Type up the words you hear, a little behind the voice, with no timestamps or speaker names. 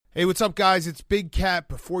Hey, what's up, guys? It's Big Cat.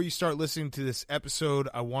 Before you start listening to this episode,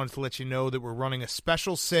 I wanted to let you know that we're running a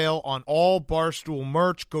special sale on all Barstool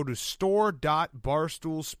merch. Go to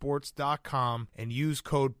store.barstoolsports.com and use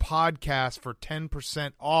code PODCAST for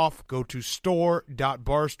 10% off. Go to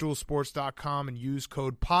store.barstoolsports.com and use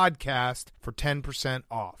code PODCAST for 10%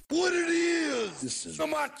 off. What it is, this is the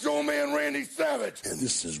Macho Man Randy Savage, and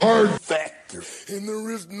this is Hard Factor. And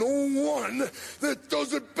there is no one that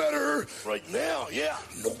does it better right now, yeah.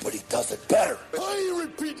 Nobody does it better. I ain't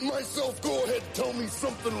repeating myself. Go ahead, tell me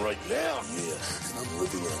something right now. Yeah, and I'm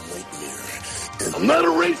living in a nightmare. And I'm not a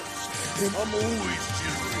racist, and I'm always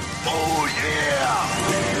cheering. Oh,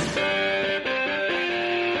 yeah!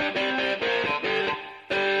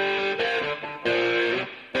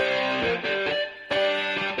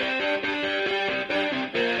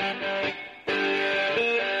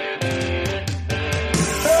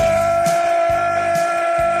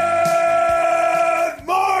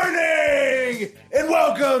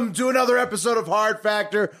 Welcome to another episode of Hard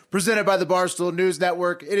Factor, presented by the Barstool News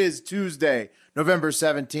Network. It is Tuesday, November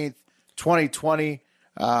 17th, 2020.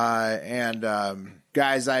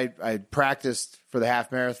 Guys, I practiced for the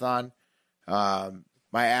half marathon. My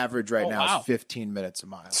average right now is 15 minutes a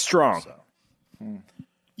mile. Strong. So.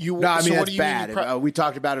 That's bad. We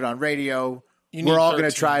talked about it on radio. We're all going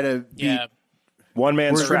to try to be one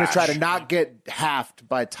man's We're going to try to not get halved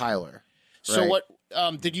by Tyler. So right? what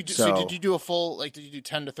did you do? So did you do a full, did you do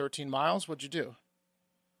 10 to 13 miles? What'd you do?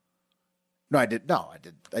 No, I did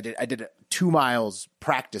 2 miles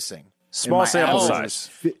practicing. Small sample size.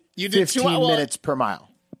 You did 15 minutes per mile.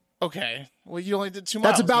 Okay. Well, you only did 2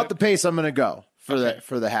 miles. That's about the pace I'm going to go for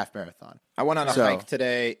the half marathon. I went on a hike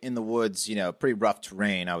today in the woods, pretty rough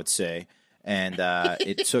terrain, I would say. And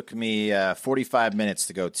it took me 45 minutes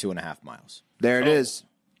to go 2.5 miles. There it is.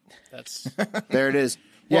 There it is.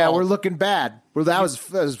 Yeah, we're looking bad. Well, that was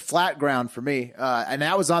flat ground for me, and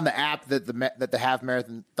that was on the app that the half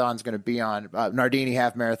marathon's going to be on. Nardini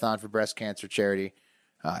Half Marathon for breast cancer charity.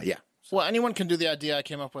 Well, anyone can do the idea I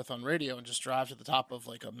came up with on radio and just drive to the top of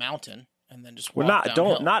a mountain and then just walk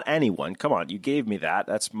downhill. Not anyone. Come on, you gave me that.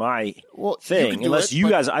 That's my thing. Unless you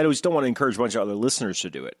guys, I just don't want to encourage a bunch of other listeners to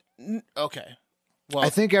do it. Okay. Well, I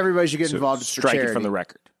think everybody should get involved. Strike it from the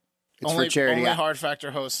record. It's for charity. Only Hard Factor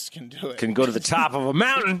hosts can do it. Can go to the top of a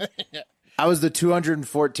mountain. Yeah. I was the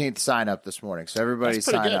 214th sign up this morning, so everybody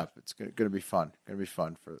sign up. It's going to be fun. Going to be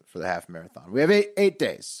fun for the half marathon. We have eight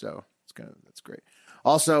days, so that's great.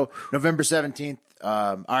 Also, November 17th,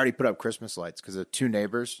 I already put up Christmas lights because the 2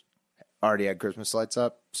 neighbors already had Christmas lights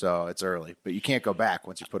up, so it's early. But you can't go back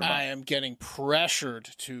once you put them up. I am getting pressured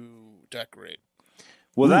to decorate.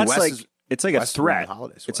 Well, it's like a threat.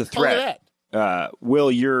 It's a threat.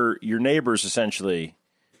 Will, your neighbors essentially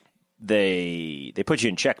they put you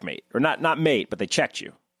in checkmate, or not mate, but they checked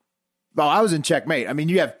you. Well, I was in checkmate. I mean,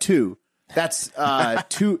 you have 2. That's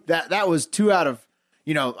 2. That was 2 out of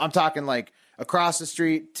I'm talking across the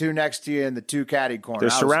street, 2 next to you, and the 2 caddy corner. They're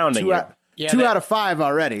surrounding you. Two out of 5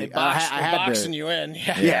 already. They're boxing you in.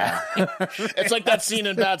 Yeah. It's like that scene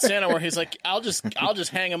in Bad Santa where he's like, "I'll just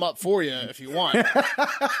hang him up for you if you want." Yeah.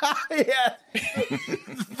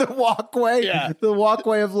 The walkway. Yeah. The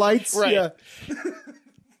walkway of lights. Right. Yeah.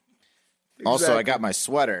 Also, I got my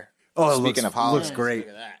sweater. Oh, speaking of holidays, looks great.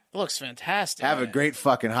 Look at that. It looks fantastic. Have a great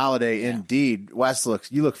fucking holiday indeed. Wes,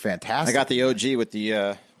 you look fantastic. I got the OG with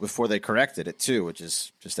the before they corrected it too, which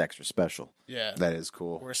is just extra special. Yeah, that is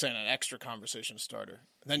cool. We're saying an extra conversation starter.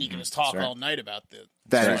 And then you can just talk all night about the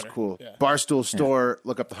That sweater. is cool. Yeah. Barstool store.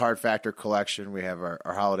 Look up the Hard Factor collection. We have our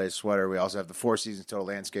holiday sweater. We also have the 4 Seasons Total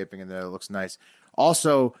Landscaping in there. It looks nice.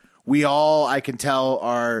 Also, we all, I can tell,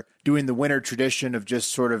 are doing the winter tradition of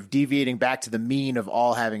just sort of deviating back to the mean of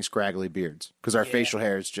all having scraggly beards because our facial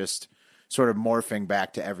hair is just sort of morphing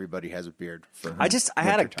back to everybody has a beard. I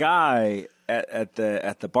had a guy at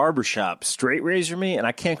the barbershop straight razor me, and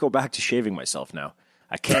I can't go back to shaving myself now.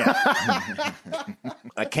 I can't.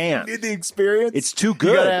 I can't. You need the experience. It's too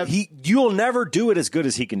good. You'll never do it as good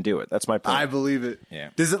as he can do it. That's my point. I believe it. Yeah.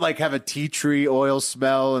 Does it have a tea tree oil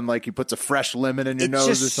smell and he puts a fresh lemon in your nose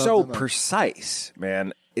or something? It's just so precise,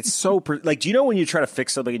 man. It's so do you know when you try to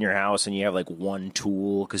fix something in your house and you have one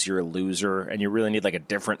tool because you're a loser and you really need a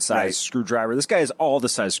different size screwdriver? This guy has all the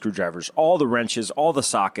size screwdrivers, all the wrenches, all the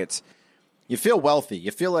sockets. You feel wealthy.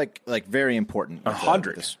 You feel like very important.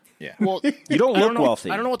 100. Yeah. Well, you don't look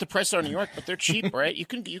wealthy. I don't know what the prices are in New York, but they're cheap, right? You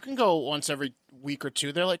can go once every week or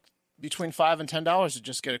two. They're between $5 and $10 to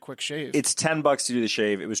just get a quick shave. It's $10 to do the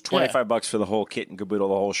shave. It was $25 for the whole kit and caboodle,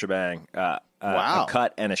 the whole shebang. Wow. A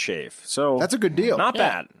cut and a shave. So that's a good deal. Not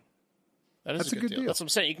bad. That's a good deal. That's what I'm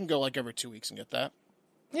saying. You can go every 2 weeks and get that.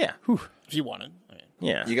 Yeah. If you wanted.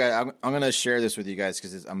 Yeah. You guys, I'm going to share this with you guys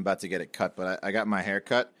because I'm about to get it cut. But I got my hair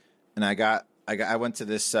cut, and I went to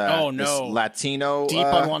this this Latino deep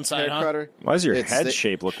on one side, hair cutter. Why does your head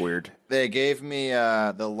shape look weird? They gave me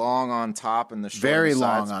the long on top and the short Very on the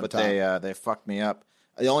sides, long on but top. they fucked me up.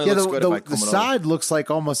 It only looks good if I comb the it side looks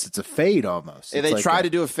like almost it's a fade almost. over. They tried to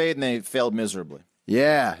do a fade and they failed miserably.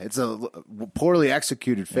 Yeah, it's a poorly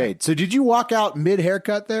executed fade. So did you walk out mid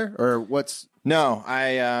haircut there, or what's? No,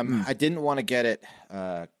 I didn't want to get it.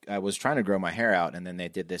 I was trying to grow my hair out, and then they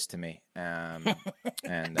did this to me. So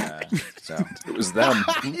It was them.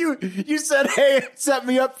 You said, hey, set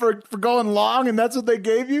me up for going long, and that's what they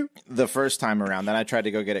gave you? the first time around, then I tried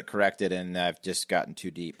to go get it corrected, and I've just gotten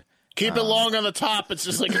too deep. Keep it long on the top. It's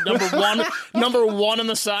just like number one on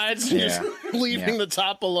the sides. Yeah. Just leaving the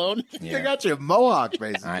top alone. They got you a mohawk,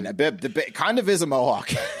 basically. I know, kind of is a mohawk.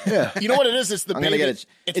 You know what it is? It's the I'm baby. gonna get it.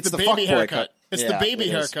 It's the the baby fuckboy haircut. cut. It's Yeah, the baby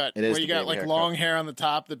it is. haircut It is where you the got baby like haircut. long hair on the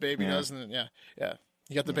top. The baby does, and then, yeah.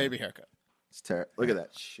 You got the baby haircut. It's terrible. Look at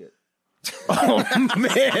that shit. Oh,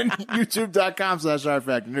 man. YouTube.com/Hard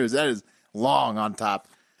Factor News. That is long on top.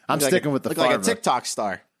 I'm sticking with the look Favre. like a TikTok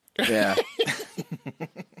star. Yeah.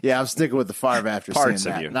 Yeah, I'm sticking with the Favre after Parts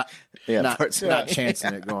seeing of that. you. Not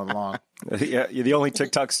chancing it going long. Yeah, you're the only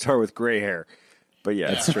TikTok star with gray hair. But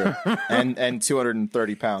yeah, That's true. and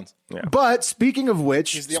 230 pounds. But speaking of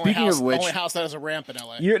which, He's the only speaking house that has a ramp in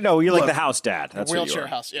LA. you're like the house dad. That's what you Wheelchair are.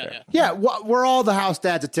 house. Yeah. yeah, we're all the house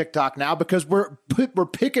dads of TikTok now because we're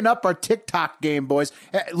picking up our TikTok game, boys.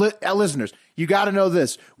 Listeners, you got to know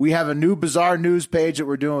this. We have a new bizarre news page that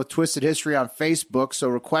we're doing with Twisted History on Facebook, so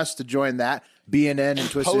request to join that. BNN and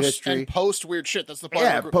Twisted History. Post weird shit. That's the part.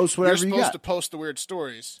 Yeah, post whatever You're you supposed got. to post the weird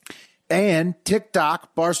stories. And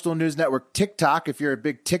TikTok, Barstool News Network TikTok. If you're a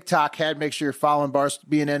big TikTok head, make sure you're following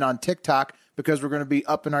BNN on TikTok because we're going to be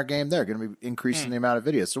upping our game there. Going to be increasing the amount of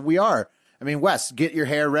videos. So we are. I mean, Wes, get your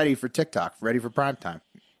hair ready for TikTok, ready for prime time.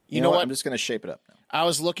 You know what? I'm just going to shape it up now. I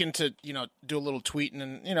was looking to, do a little tweeting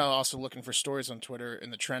and, also looking for stories on Twitter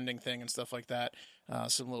and the trending thing and stuff like that.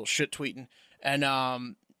 Some little shit tweeting.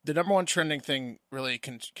 And the number one trending thing really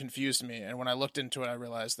confused me. And when I looked into it, I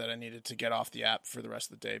realized that I needed to get off the app for the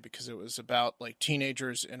rest of the day because it was about like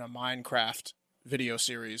teenagers in a Minecraft video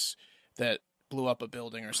series that blew up a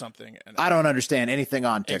building or something. And I don't understand anything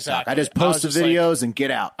on TikTok. Exactly. I just post the videos and get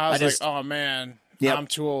out. I was like, oh man, Yep. I'm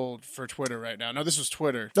too old for Twitter right now. No, this was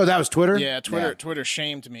Twitter. Oh, that was Twitter? Yeah, Twitter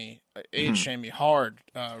shamed me, age shamed me hard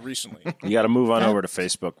recently. You got to move on over to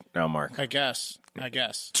Facebook now, Mark. I guess.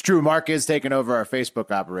 It's true. Mark is taking over our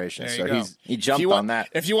Facebook operation. There So you go. He jumped on that.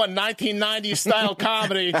 If you want 1990s style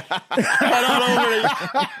comedy, head on over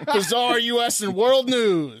to Bizarre U.S. and World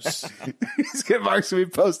News. He's getting Mark's going to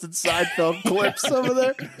be posting Seinfeld clips over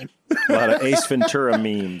there. A lot of Ace Ventura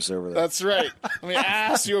memes over there. That's right. Let me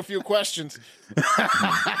ask you a few questions.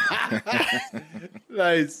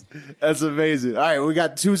 Nice. That's amazing. All right, we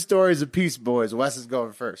got 2 stories apiece, boys. Wes is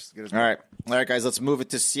going first. All right, guys. Let's move it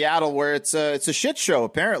to Seattle, where it's a shit show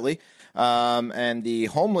apparently, and the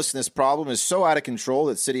homelessness problem is so out of control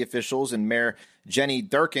that city officials and Mayor Jenny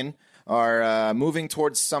Durkin are moving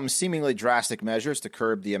towards some seemingly drastic measures to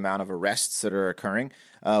curb the amount of arrests that are occurring.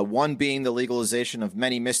 One being the legalization of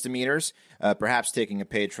many misdemeanors, perhaps taking a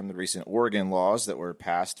page from the recent Oregon laws that were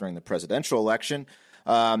passed during the presidential election.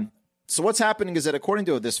 So what's happening is that, according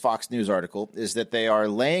to this Fox News article, is that they are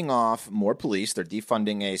laying off more police. They're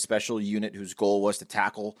defunding a special unit whose goal was to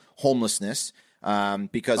tackle homelessness.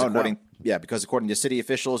 Because according to city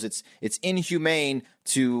officials, it's inhumane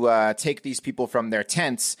to take these people from their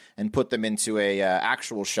tents and put them into a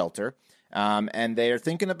actual shelter. And they are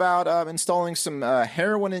thinking about installing some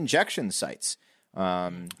heroin injection sites.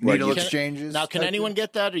 Needle exchanges. Now, can anyone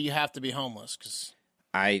get that, or you have to be homeless? Because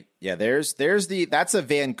that's a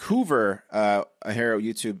Vancouver a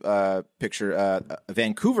YouTube picture, a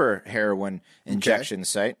Vancouver heroin injection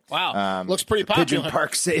site. Wow, looks pretty popular. Pigeon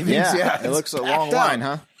Park savings. Yeah, it looks a long line,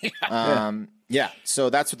 huh? So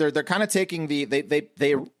that's what they're kind of taking they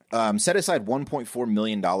set aside $1.4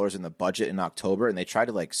 million in the budget in October, and they tried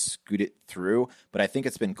to scoot it through, but I think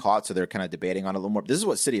it's been caught, so they're kind of debating on it a little more. This is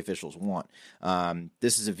what city officials want.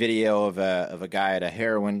 This is a video of a guy at a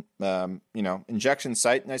heroin injection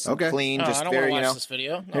site, nice and clean, just I don't very want to watch this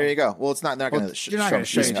video. No. There you go. Well, it's not. They're not going to. You're not going to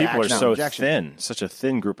show These you people are actual so injection. thin, such a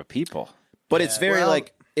thin group of people. But it's very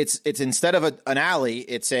it's instead of an alley,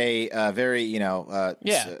 it's a very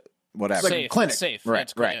whatever. It's like a clinic. It's safe. Right, Yeah,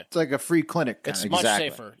 it's great. right. It's like a free clinic. It's Kinda. much Exactly.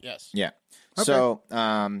 safer. Yes. Yeah. Okay. So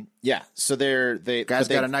so Guy's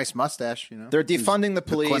got a nice mustache. they're defunding the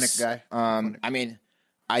police. clinic guy. I mean,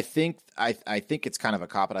 I think it's kind of a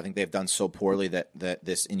cop out. I think they've done so poorly that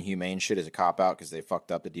this inhumane shit is a cop out because they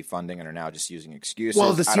fucked up the defunding and are now just using excuses.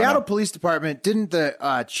 Well, the Seattle Police Department, didn't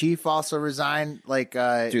the chief also resign like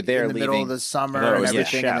Dude, they're in the middle leaving. of the summer No, it and was the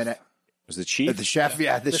everything? chef. And then Was the chief? the chef,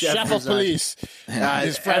 yeah, the chef of police.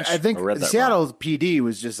 His French. I think I read the that Seattle PD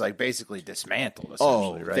was just like basically dismantled.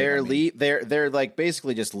 Essentially, right? they're I mean, they're like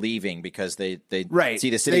basically just leaving because they right. see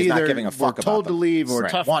the They city's not either giving a fuck were about told them. to leave or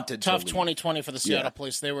Tough, wanted tough to leave. 2020 for the Seattle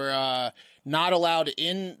police. They were not allowed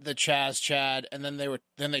in the Chaz Chad, and then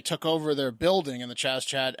they took over their building in the Chaz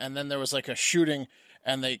Chad, and then there was like a shooting,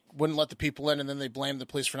 and they wouldn't let the people in, and then they blamed the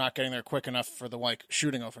police for not getting there quick enough for the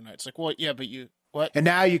shooting overnight. It's like, well, yeah, but you what? And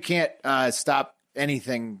now you can't stop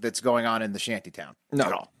anything that's going on in the shantytown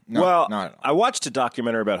at all. No, well, not at all. I watched a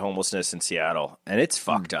documentary about homelessness in Seattle, and it's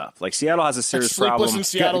fucked up. Like, Seattle has a serious Sleepless problem. in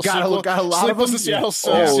Seattle. Got a lot of Sleepless them? in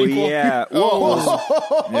Seattle. Oh, sequel. yeah.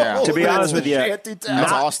 Whoa. Yeah. To be honest with you, That's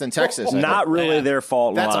Austin, Texas. I not think. really their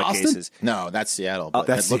fault in That's a lot Austin? of cases. No, that's Seattle, but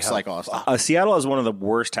that's it looks Seattle. like Austin. Seattle has one of the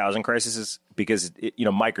worst housing crises because,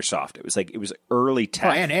 Microsoft. It was early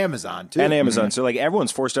tech. And Amazon too. And Amazon. So, like,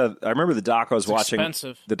 everyone's forced out. I remember the doc I was watching.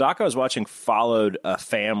 expensive. The doc I was watching followed a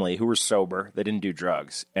family who were sober. They didn't do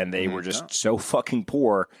drugs. And they were just so fucking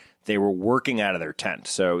poor. They were working out of their tent.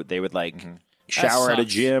 So they would, shower at a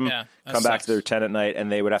sucks. gym, Yeah, that come back sucks. to their tent at night,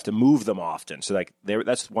 and they would have to move them often. So, like,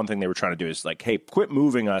 that's one thing they were trying to do is, like, hey, quit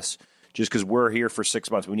moving us just because we're here for 6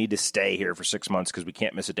 months. We need to stay here for 6 months because we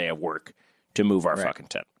can't miss a day of work to move our fucking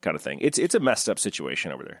tent, kind of thing. It's a messed up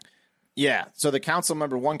situation over there. Yeah. So the council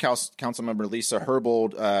member Lisa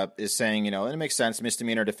Herbold is saying, and it makes sense.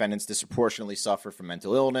 Misdemeanor defendants disproportionately suffer from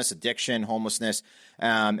mental illness, addiction, homelessness,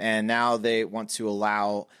 and now they want to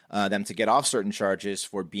allow them to get off certain charges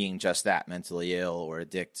for being just that, mentally ill or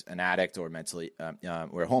an addict or mentally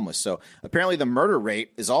or homeless. So apparently the murder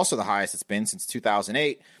rate is also the highest it's been since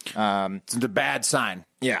 2008. It's a bad sign.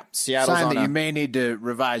 Yeah, Seattle's Sign on that you may need to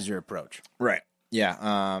revise your approach. right.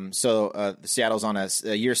 Yeah. So Seattle's on a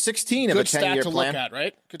year 16 of a Good stat 10-year to plan. look at,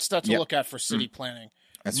 right? Good stat to look at for city planning.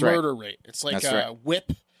 That's right. Murder rate. It's like That's right.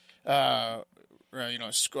 whip.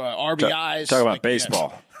 RBIs. Talk about like,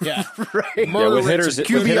 baseball. Yeah. Right. Murder with rates hitters- of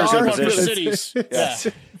with hitters in QBR position. cities. Yeah.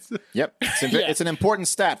 Yep, it's an important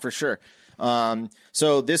stat for sure.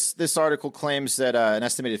 So this article claims that an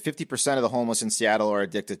estimated 50% of the homeless in Seattle are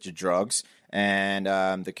addicted to drugs, and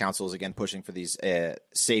the council is again pushing for these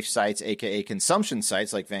safe sites, aka consumption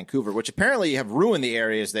sites like Vancouver, which apparently have ruined the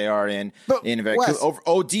areas they are in. But, in Vancouver, Wes-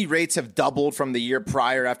 OD rates have doubled from the year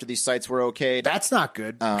prior after these sites were okayed. That's not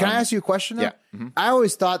good. Can I ask you a question? Though? yeah. I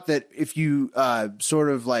always thought that if you sort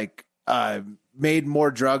of like made more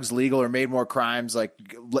drugs legal or made more crimes, like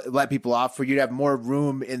let people off, for you'd have more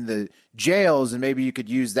room in the jails, and maybe you could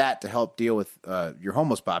use that to help deal with your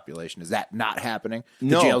homeless population. Is that not happening? The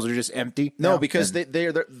No. jails are just empty. No, now? because And-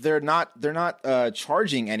 they're not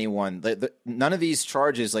charging anyone. None of these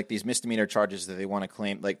charges, like these misdemeanor charges that they want to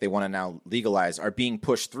claim, like they want to now legalize, are being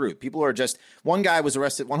pushed through. People are just. One guy was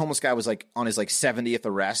arrested. One homeless guy was like on his 70th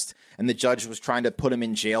arrest, and the judge was trying to put him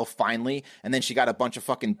in jail finally. And then she got a bunch of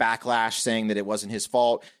fucking backlash saying that it wasn't his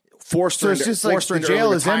fault. Forced so her it's into, just like forced her the into jail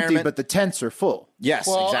early is empty, retirement. but the tents are full. Yes,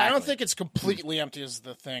 Well, exactly. I don't think it's completely empty is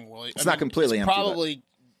the thing, Willie. It's not completely it's empty, but- Probably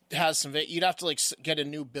has some. You'd have to get a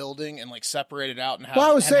new building and separate it out and have.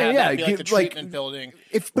 Well, I was and saying, have yeah, that be, like the give- like, treatment building.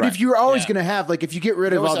 If you're always Yeah. going to have, like, if you get rid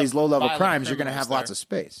of There was all a these low level violent crimes, you're going to criminals have lots there. of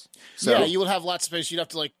space. So, Yeah, you would have lots of space. You'd have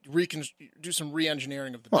to do some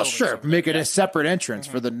re-engineering of the well, building. sure, something make like it that. a separate entrance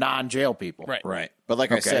for the non-jail people. Right. Right. But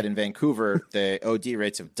like I Okay. said, in Vancouver, the OD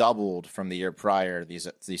rates have doubled from the year prior. These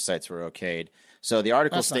sites were okayed. So the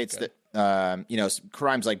article That's not states good. that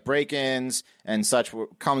crimes like break-ins and such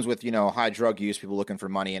comes with high drug use, people looking for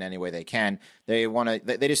money in any way they can. They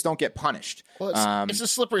just don't get punished. Well, it's a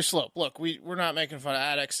slippery slope. Look, we're not making fun of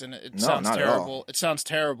addicts, and it No, sounds not at all. terrible. It sounds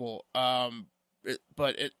terrible.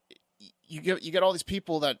 But you get all these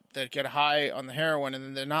people that get high on the heroin, and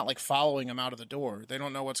then they're not following them out of the door. They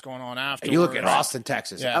don't know what's going on after. You look at Austin,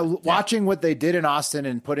 Texas. Yeah. Watching what they did in Austin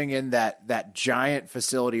and putting in that giant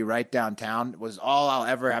facility right downtown was all I'll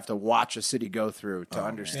ever have to watch a city go through to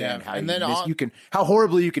understand Yeah. how And then how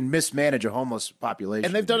horribly you can mismanage a homeless population.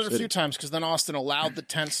 And they've done in it the a few city. times because then Austin allowed the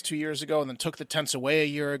tents 2 years ago, and then took the tents away a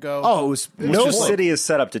year ago. Oh, it was No just like- city is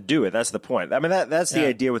set up to do it. That's the point. I mean, that's the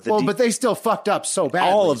idea with the well, but they still fucked up so badly.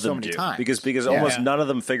 all of so them many do times. because almost none of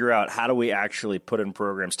them figure out how do we actually put in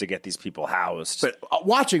programs to get these people housed. But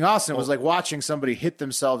watching Austin was like watching somebody hit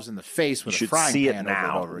themselves in the face with You a should frying see it pan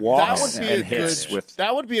now. over and over again. Walk That would be and a hits good. with-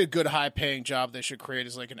 That would be a good high-paying job they should create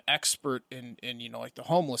as an expert in the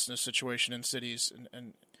homelessness situation in cities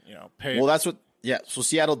and pay. Well, that's what Yeah, so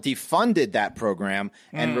Seattle defunded that program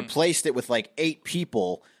and replaced it with like 8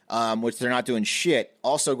 people, which they're not doing shit.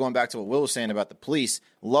 Also, going back to what Will was saying about the police,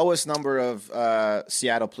 lowest number of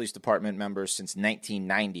Seattle Police Department members since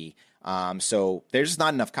 1990. So there's just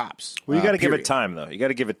not enough cops. Well, you got to give it time, though. You got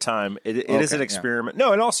to give it time. It is an experiment.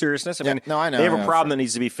 No, in all seriousness, I mean, I know. They have a problem that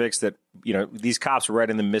needs to be fixed. That these cops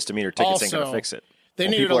writing the misdemeanor tickets ain't going to fix it. They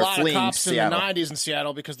needed a people are lot of fleeing cops in the Seattle. 90s in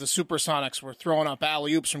Seattle because the Supersonics were throwing up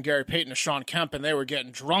alley-oops from Gary Payton to Sean Kemp, and they were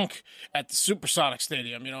getting drunk at the Supersonic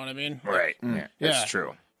Stadium. You know what I mean? Right. Yeah. That's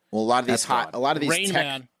true. Well, a lot of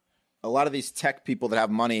Rain these tech people that have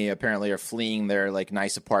money apparently are fleeing their like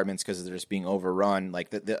nice apartments because they're just being overrun.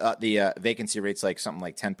 Like the vacancy rate's like something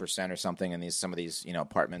like 10% or something in some of these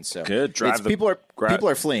apartments. So Good. people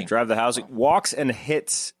are fleeing. Drive the housing. Walks and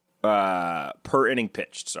hits per inning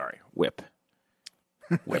pitched. Sorry, whip.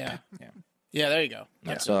 Yeah. There you go.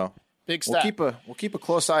 So Big stat. we'll keep a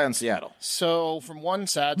close eye on Seattle. So from one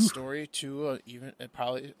sad story to even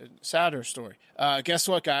probably a sadder story. Guess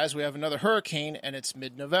what, guys? We have another hurricane, and it's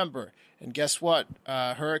mid-November. And guess what?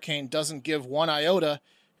 Hurricane doesn't give one iota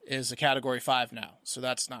is a Category 5 now. So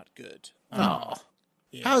that's not good. How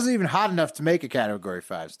is it even hot enough to make a Category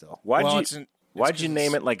 5 still? Why'd you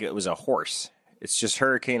name it like it was a horse? It's just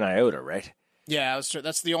Hurricane Iota, right? Yeah,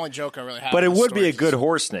 that's the only joke I really have. But it in the would be a story. good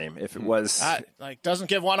horse name if it was doesn't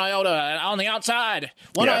give one iota on the outside.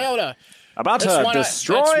 One iota. about It's to one-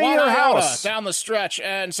 destroy it's one your iota house. down the stretch,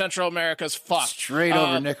 and Central America's fucked. Straight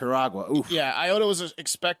over Nicaragua. Oof. Yeah, iota was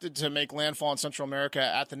expected to make landfall in Central America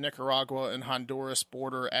at the Nicaragua and Honduras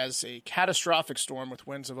border as a catastrophic storm with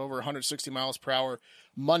winds of over 160 miles per hour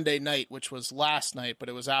Monday night, which was last night, but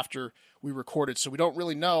it was after we recorded, so we don't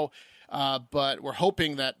really know. But we're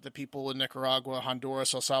hoping that the people in Nicaragua,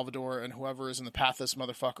 Honduras, El Salvador, and whoever is in the path of this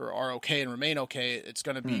motherfucker are okay and remain okay. It's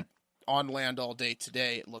going to be on land all day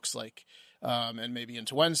today, it looks like, and maybe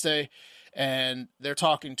into Wednesday. And they're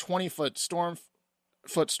talking 20-foot storm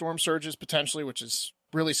surges potentially, which is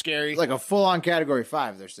really scary. Like a full-on Category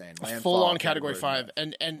 5, they're saying. Full-on Category 5.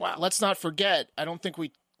 And let's not forget, I don't think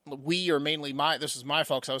we or mainly this is my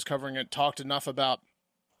fault because I was covering it, talked enough about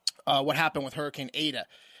what happened with Hurricane Ada.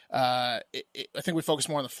 I think we focused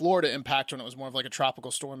more on the Florida impact when it was more of like a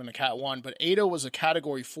tropical storm in a Cat 1, but Ada was a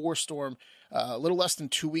Category 4 storm a little less than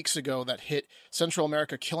 2 weeks ago that hit Central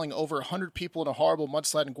America, killing over 100 people in a horrible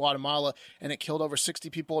mudslide in Guatemala, and it killed over 60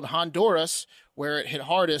 people in Honduras, where it hit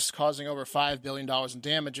hardest, causing over $5 billion in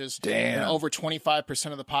damages. Damn. And over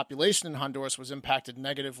 25% of the population in Honduras was impacted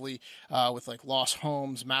negatively with like lost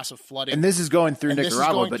homes, massive flooding. And this is going through And this is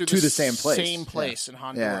Nicaragua, going but through to the same place. Same place in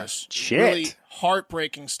Honduras. Shit. Really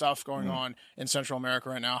heartbreaking stuff going on in Central America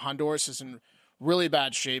right now. Honduras is in really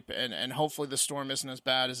bad shape, and hopefully the storm isn't as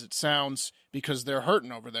bad as it sounds because they're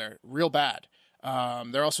hurting over there real bad.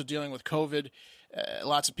 They're also dealing with COVID.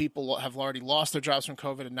 Lots of people have already lost their jobs from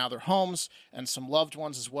COVID and now their homes, and some loved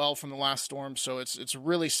ones as well from the last storm. So it's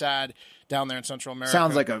really sad down there in Central America.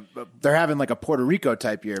 Sounds like they're having like a Puerto Rico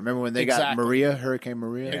type year. Remember when they got Exactly. Hurricane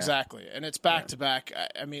Maria? Exactly. And it's back to back.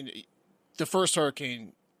 I mean, the first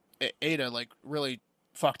hurricane, Ada, like really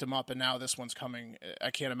fucked them up, and now this one's coming.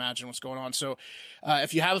 I can't imagine what's going on. So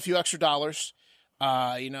if you have a few extra dollars,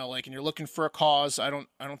 and you're looking for a cause, I don't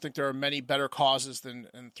think there are many better causes than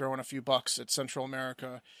throwing a few bucks at Central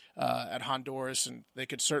America, at Honduras, and they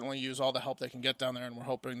could certainly use all the help they can get down there, and we're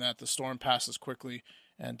hoping that the storm passes quickly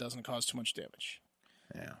and doesn't cause too much damage.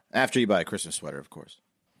 Yeah. After you buy a Christmas sweater, of course.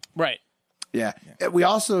 Right. Yeah. We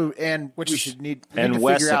also, and Which we is- should need And to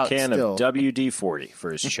Wes figure a out can still. of WD-40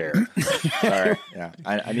 for his chair. Sorry. Yeah.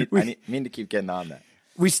 I need to keep getting on that.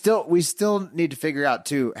 We still need to figure out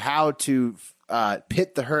too how to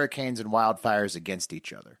pit the hurricanes and wildfires against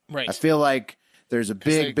each other. Right. I feel like there's a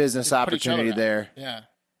They big business put each other opportunity out. there. Yeah.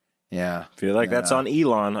 Yeah. feel like that's on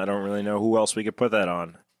Elon. I don't really know who else we could put that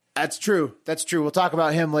on. That's true. We'll talk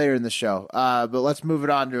about him later in the show. But let's move it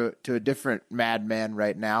on to a different madman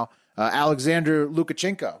right now. Alexander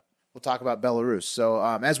Lukashenko. We'll talk about Belarus. So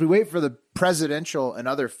as we wait for the presidential and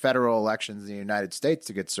other federal elections in the United States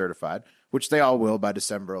to get certified, which they all will by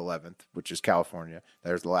December 11th, which is California.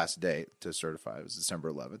 There's the last day to certify. It was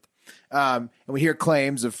December 11th. And we hear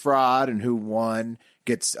claims of fraud and who won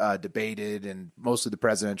gets debated in most of the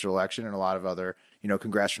presidential election and a lot of other,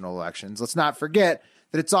 congressional elections. Let's not forget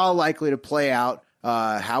that it's all likely to play out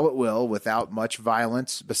how it will without much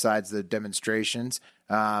violence besides the demonstrations.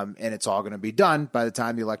 And it's all going to be done by the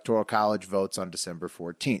time the Electoral College votes on December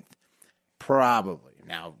 14th. Probably.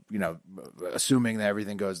 Now, assuming that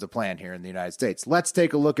everything goes to plan here in the United States. Let's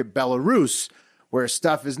take a look at Belarus, where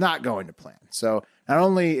stuff is not going to plan. So Not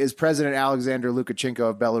only is President Alexander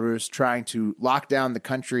Lukashenko of Belarus trying to lock down the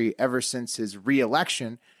country ever since his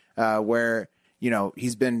re-election, where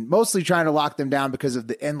he's been mostly trying to lock them down because of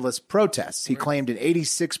the endless protests. He claimed an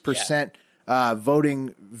 86%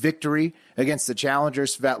 voting victory against the challenger,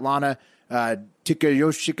 Svetlana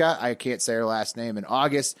Tikhanovskaya. I can't say her last name, in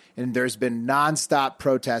August. And there's been nonstop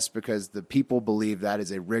protests because the people believe that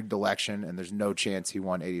is a rigged election, and there's no chance he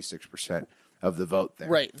won 86% of the vote there.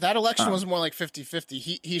 Right. That election was more like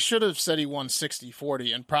 50-50. He should have said he won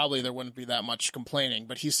 60-40, and probably there wouldn't be that much complaining.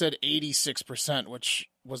 But he said 86%, which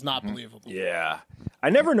was not believable. Yeah.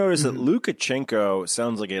 I never noticed that Lukashenko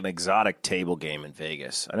sounds like an exotic table game in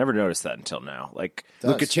Vegas. I never noticed that until now. Like,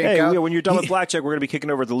 Lukashenko, hey, when you're done with blackjack, we're going to be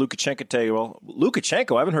kicking over the Lukashenko table.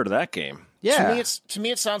 Lukashenko, I haven't heard of that game. Yeah. To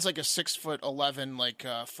me, it sounds like a 6'11", like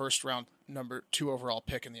first round number 2 overall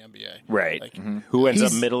pick in the NBA. Right. Like, Who ends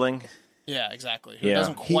up middling? Yeah, exactly. Who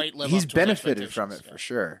doesn't quite live he's up to benefited from it for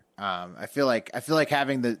sure. I feel like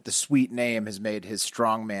having the sweet name has made his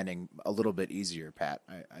strong manning a little bit easier, Pat.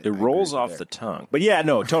 It rolls off the tongue. But yeah,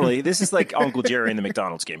 no, totally. This is like Uncle Jerry in the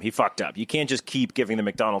McDonald's game. He fucked up. You can't just keep giving the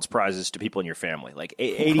McDonald's prizes to people in your family. Like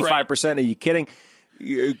 85%, are you kidding?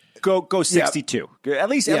 Go 62. Yep. At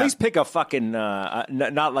least pick a fucking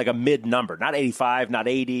not like a mid number, not 85, not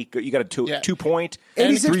 80. You got a 2 point.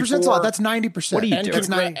 86% a lot. That's 90%. What are you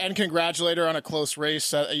doing? And congratulate her on a close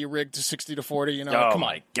race. You rigged to 60-40. Oh come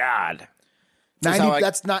my on. God. 90.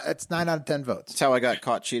 That's 9 out of 10 votes. That's how I got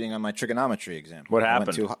caught cheating on my trigonometry exam. What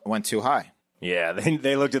happened? Went too high. Yeah,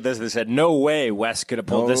 they looked at this and they said, "No way, Wes could have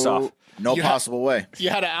pulled this off." No possible way.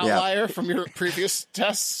 You had an outlier from your previous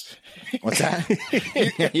tests. What's that?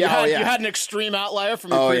 You had an extreme outlier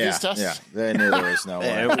from your previous tests. Yeah, they knew there was no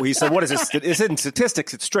way. He said, "What is this? It's in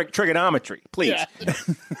statistics. It's trigonometry. Please."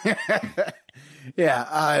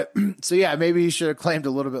 Yeah. So maybe you should have claimed a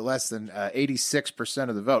little bit less than 86%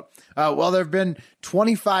 of the vote. Well, there have been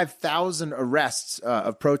 25,000 arrests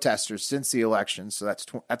of protesters since the election. So that's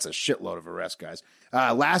a shitload of arrests, guys.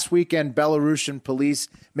 Last weekend, Belarusian police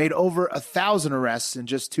made over 1,000 arrests in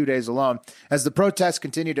just 2 days alone, as the protests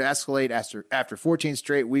continue to escalate after 14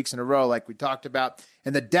 straight weeks in a row, like we talked about,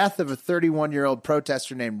 and the death of a 31-year-old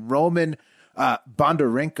protester named Roman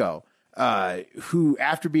Bondarenko. Who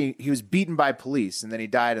he was beaten by police and then he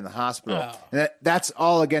died in the hospital. Oh. And that's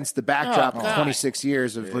all against the backdrop of 26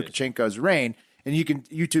 years of Lukashenko's reign. And you can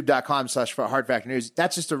youtube.com/Hard News.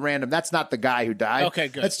 That's just a random. That's not the guy who died. Okay,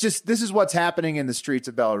 good. This is what's happening in the streets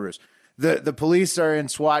of Belarus. The police are in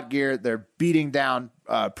SWAT gear. They're beating down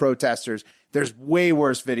protesters. There's way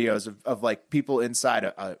worse videos of like people inside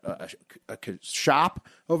a shop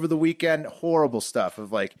over the weekend. Horrible stuff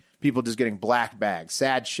of like people just getting black bags,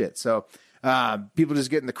 sad shit. So people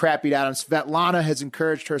just getting the crap beat out of them. Svetlana has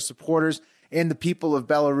encouraged her supporters and the people of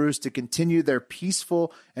Belarus to continue their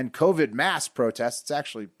peaceful and COVID mass protests. It's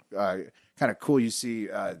actually kind of cool. You see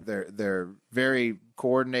they're very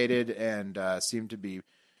coordinated and seem to be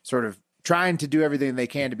sort of trying to do everything they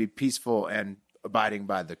can to be peaceful and abiding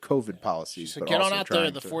by the COVID policies. So get on out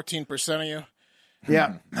there, the 14% of you.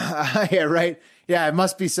 Yeah. Yeah, right. Yeah, it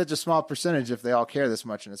must be such a small percentage if they all care this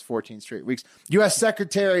much and it's 14 straight weeks. U.S.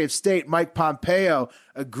 Secretary of State Mike Pompeo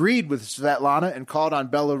agreed with Svetlana and called on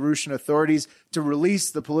Belarusian authorities to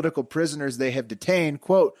release the political prisoners they have detained,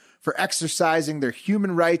 quote, for exercising their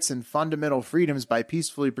human rights and fundamental freedoms by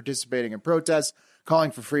peacefully participating in protests,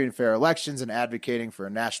 calling for free and fair elections, and advocating for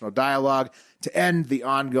a national dialogue to end the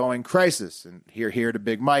ongoing crisis. And here to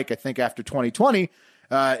Big Mike, I think after 2020,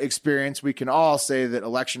 experience, we can all say that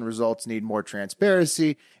election results need more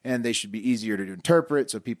transparency and they should be easier to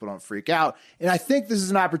interpret so people don't freak out. And I think this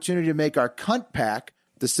is an opportunity to make our cunt pack,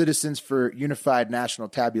 the Citizens for Unified National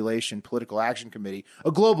Tabulation Political Action Committee,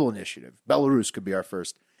 a global initiative. Belarus could be our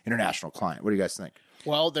first international client. What do you guys think?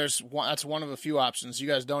 Well, that's one of a few options. You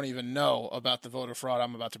guys don't even know about the voter fraud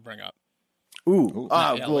I'm about to bring up. We'll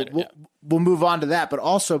move on to that. But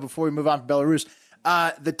also, before we move on to Belarus,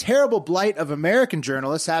 the terrible blight of American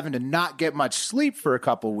journalists having to not get much sleep for a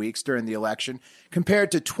couple weeks during the election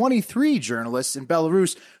compared to 23 journalists in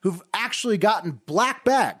Belarus who've actually gotten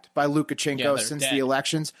black-bagged by Lukashenko since the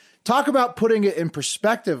elections. Talk about putting it in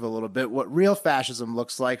perspective a little bit, what real fascism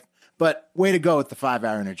looks like. But way to go with the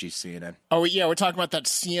 5-hour energy, CNN. Oh yeah, we're talking about that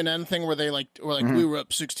CNN thing where they we were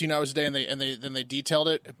up 16 hours a day and they detailed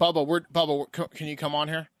it. Bubba, can you come on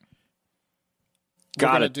here?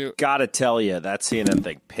 Gotta tell you, that CNN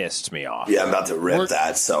thing pissed me off. Yeah, I'm about to rip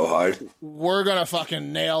that so hard. We're gonna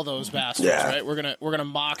fucking nail those bastards, right? We're gonna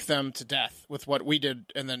mock them to death with what we did,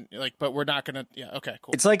 and then but we're not gonna. Yeah, okay,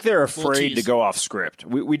 cool. It's like they're afraid to go off script.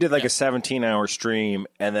 We did like a 17-hour stream,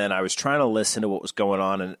 and then I was trying to listen to what was going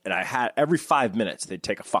on, and I had every 5 minutes they'd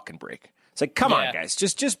take a fucking break. It's like, come on, guys,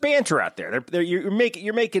 just banter out there. You're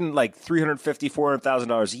making like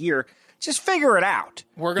 $350,000-$400,000 a year. Just figure it out.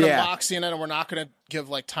 We're going to mock CNN, and we're not going to give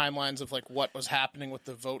like timelines of like what was happening with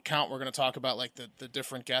the vote count. We're going to talk about like the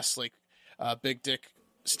different guests, like Big Dick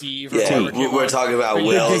Steve. We're talking about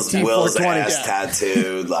Will's ass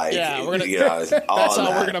tattooed. Like, we're gonna, that's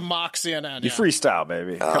how we're going to mock CNN. You freestyle,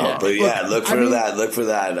 baby. Come on. But look for that. Look for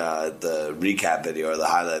that. The recap video or the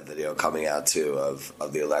highlight video coming out too of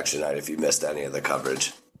the election night. If you missed any of the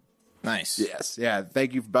coverage. Nice. Yes. Yeah.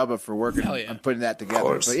 Thank you, Bubba, for working on putting that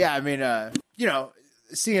together. But yeah, I mean,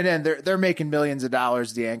 CNN, they're making millions of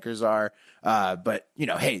dollars. The anchors are, but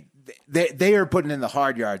hey, they are putting in the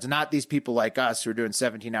hard yards, not these people like us who are doing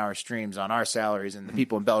 17-hour streams on our salaries, and the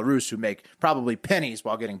people in Belarus who make probably pennies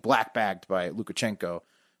while getting black-bagged by Lukashenko.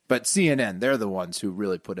 But CNN, they're the ones who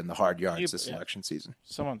really put in the hard yards this election season.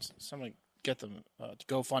 Someone get them to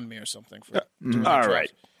GoFundMe or something. All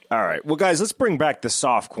right. Well, guys, let's bring back the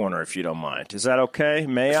soft corner, if you don't mind. Is that okay?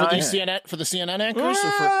 May I? For the CNN anchors?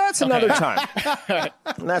 That's another time.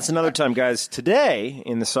 That's another time, guys. Today,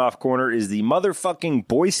 in the soft corner, is the motherfucking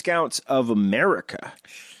Boy Scouts of America.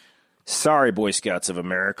 Sorry, Boy Scouts of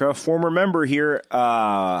America. Former member here.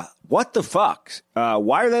 What the fuck?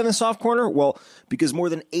 Why are they in the soft corner? Well, because more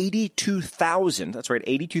than 82,000, that's right,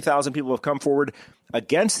 82,000 people have come forward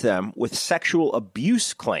against them with sexual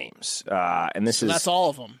abuse claims. And that's all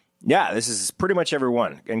of them. Yeah, this is pretty much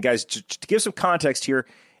everyone. And guys, to give some context here,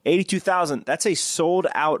 82,000, that's a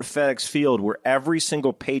sold-out FedEx Field where every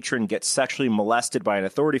single patron gets sexually molested by an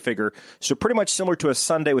authority figure. So pretty much similar to a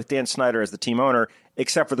Sunday with Dan Snyder as the team owner,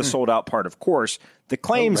 except for the sold-out part, of course. The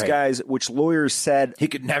claims, guys, which lawyers said... He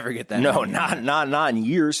could never get that. No, not in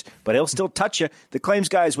years, but he'll still touch you. The claims,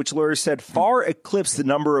 guys, which lawyers said far eclipse the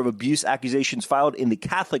number of abuse accusations filed in the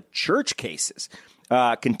Catholic Church cases.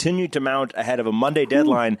 Continued to mount ahead of a Monday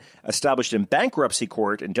deadline established in bankruptcy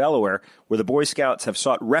court in Delaware, where the Boy Scouts have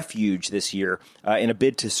sought refuge this year in a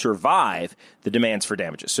bid to survive the demands for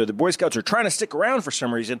damages. So the Boy Scouts are trying to stick around for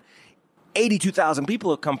some reason. 82,000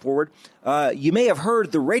 people have come forward. You may have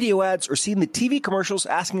heard the radio ads or seen the TV commercials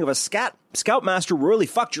asking if a Scoutmaster really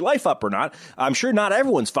fucked your life up or not. I'm sure not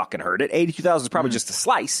everyone's fucking heard it. 82,000 is probably just a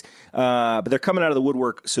slice. But they're coming out of the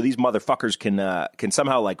woodwork so these motherfuckers can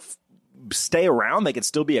somehow stay around. They can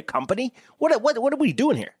still be a company. What are we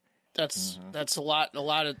doing here? That's a lot of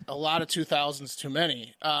 2000s too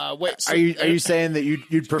many. Wait, so, are you saying that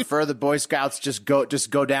you'd prefer the Boy Scouts just go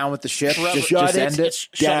down with the ship? Just end it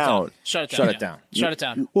down. Shut it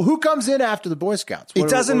down. Well, who comes in after the Boy Scouts? It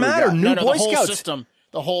doesn't matter. New Boy Scouts. Whole system.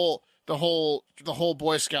 The whole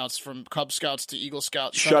Boy Scouts from Cub Scouts to Eagle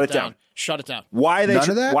Scouts. Shut it down. Shut it down. Why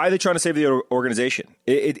are they trying to save the organization?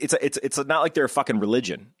 It's not like they're a fucking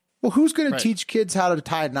religion. Well, who's going to teach kids how to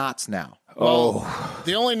tie knots now? Well,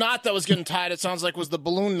 the only knot that was getting tied, it sounds like, was the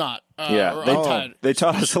balloon knot. They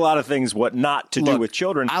taught us a lot of things what not to do with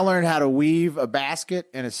children. I learned how to weave a basket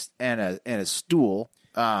and a stool.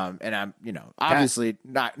 And I'm, obviously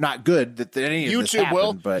not good that any of this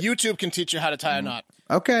happened. But YouTube can teach you how to tie a knot.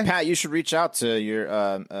 Okay, Pat, you should reach out to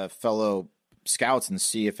your fellow Scouts and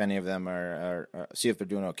see if any of them are see if they're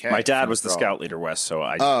doing okay. My dad was the scout leader, Wes, so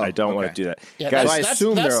I don't want to do that. Yeah, guys, I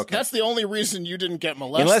assume they're okay. That's the only reason you didn't get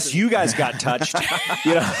molested. Unless you guys got touched.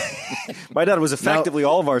 My dad was effectively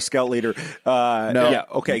all of our scout leader.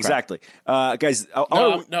 Exactly. Guys,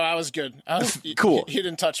 I was good. Cool. He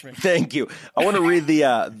didn't touch me. Thank you. I want to read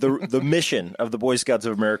the mission of the Boy Scouts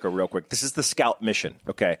of America real quick. This is the Scout mission,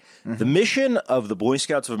 okay? Mm-hmm. The mission of the Boy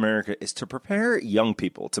Scouts of America is to prepare young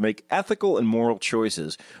people to make ethical and moral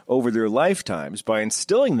choices over their lifetimes by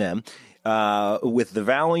instilling them with the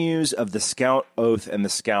values of the Scout Oath and the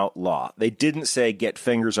Scout Law. They didn't say get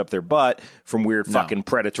fingers up their butt from weird fucking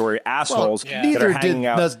predatory assholes that are hanging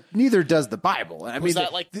out. Neither does the Bible. I mean, is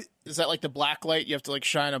that like the black light? You have to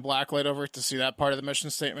shine a black light over it to see that part of the mission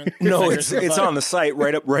statement? No, it's on the site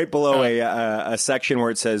right below a section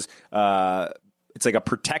where it says it's like a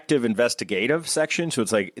protective investigative section. So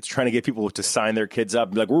it's trying to get people to sign their kids up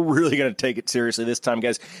and be like, we're really going to take it seriously this time,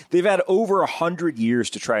 guys. They've had over 100 years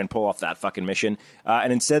to try and pull off that fucking mission.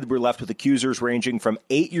 And instead we're left with accusers ranging from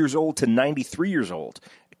 8 years old to 93 years old.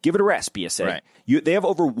 Give it a rest, BSA. Right. They have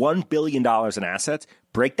over $1 billion in assets.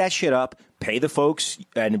 Break that shit up, pay the folks,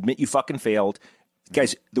 and admit you fucking failed.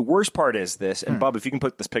 Guys, the worst part is this, and Bub, if you can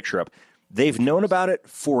put this picture up, They've known about it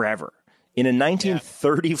forever. In a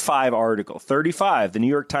 1935 article, 35, the New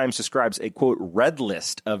York Times describes a, quote, red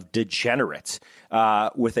list of degenerates,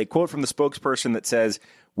 with a quote from the spokesperson that says,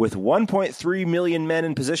 with 1.3 million men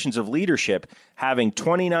in positions of leadership, having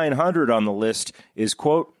 2,900 on the list is,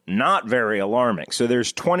 quote, not very alarming. So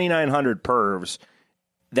there's 2,900 pervs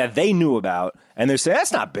that they knew about, and they're saying,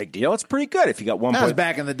 that's not a big deal. It's pretty good if you got one. That was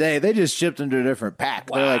back in the day. They just shipped them to a different pack.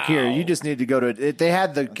 Wow. They're like, here, you just need to go to. They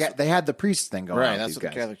had the priest thing going on. Right, that's what the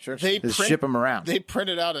Catholic Church. They ship them around. They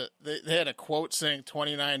printed out they had a quote saying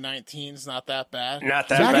 2919 is not that bad. Not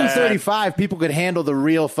that back bad. in 35, people could handle the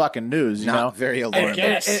real fucking news. You know, very alarming.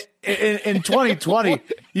 In 2020,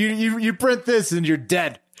 you print this and you're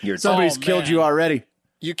dead. Somebody's killed you already.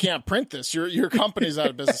 You can't print this. Your company's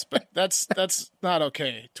out of business. But that's not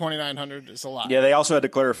okay. 2,900 is a lot. Yeah, they also had to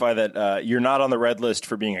clarify that you're not on the red list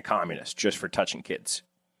for being a communist, just for touching kids.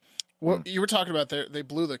 Well, you were talking about they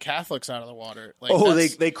blew the Catholics out of the water.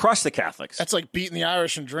 Like, they crushed the Catholics. That's like beating the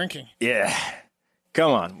Irish and drinking. Yeah.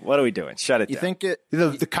 Come on. What are we doing? Shut it down. You think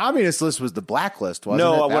the communist list was the blacklist, wasn't it?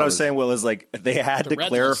 No, what I was saying, Will, is like they had to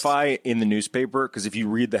clarify in the newspaper, because if you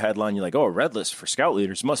read the headline, you're like, oh, a red list for scout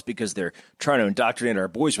leaders must be because they're trying to indoctrinate our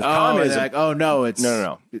boys with communism. Like, no, it's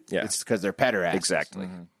no. Yeah. It's because they're pederasts. Exactly.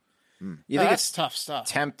 You think That's it's tough stuff.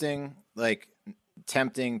 tempting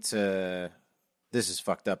to? This is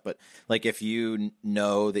fucked up, but like if you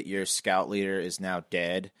know that your scout leader is now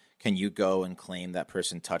dead, can you go and claim that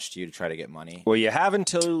person touched you to try to get money? Well, you have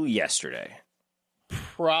until yesterday.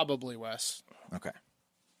 Probably, Wes. Okay.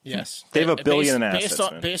 Yes. They have $1 billion in assets.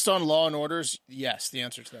 Based on Law and Orders, yes. The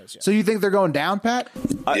answer to that is yes. So you think they're going down, Pat?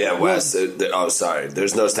 Yeah, Wes. Sorry.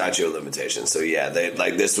 There's no statute of limitations. So yeah,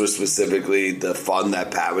 this was specifically the fund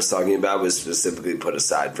that Pat was talking about was specifically put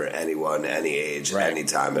aside for anyone, any age, any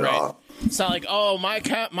time at all. It's not like, oh, my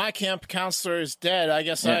camp counselor is dead. I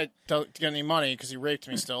guess I don't get any money because he raped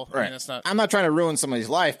me still. Right. I mean, that's not. I'm not trying to ruin somebody's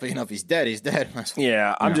life, but if he's dead, he's dead.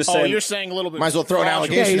 Yeah, I'm just saying. Oh, you're saying a little bit. Might as well throw an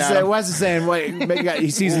allegation Yeah, at him. Wes is saying,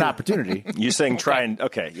 he sees an opportunity. You're saying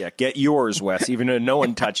get yours, Wes, even though no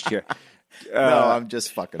one touched you. No, I'm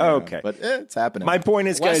just fucking around. Okay. But it's happening. My point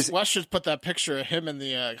is, guys. Wes should put that picture of him in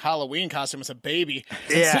the Halloween costume as a baby.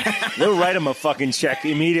 Yeah, they'll write him a fucking check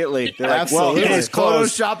immediately. They're like, well, Absolutely. it is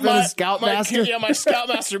closed. Photoshop in Scoutmaster. My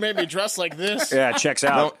Scoutmaster made me dress like this. Yeah, checks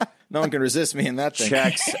out. No one can resist me in that thing.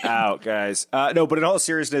 Checks out, guys. No, but in all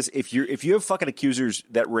seriousness, if you have fucking accusers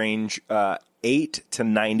that range 8 to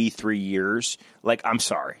 93 years, like, I'm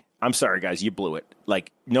sorry, guys, you blew it.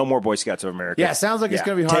 Like, no more Boy Scouts of America. Yeah, sounds like it's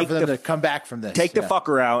going to be hard for them to come back from this. Take the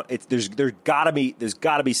fucker out. There's gotta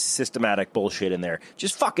be systematic bullshit in there.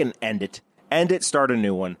 Just fucking end it. Start a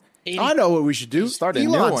new one. I know what we should do. Start a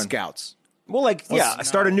Elon new one. Scouts. Well,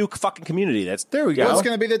 start a new fucking community. There we go. What's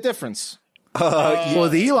going to be the difference? Well,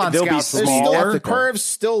 the Elon they'll be Scouts are smaller. Pervs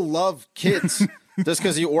still love kids. Just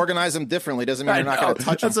because you organize them differently doesn't mean you're not going to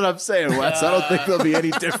touch them. That's what I'm saying, Wes. I don't think they'll be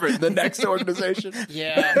any different than the next organization.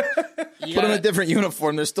 Yeah. Put them in a different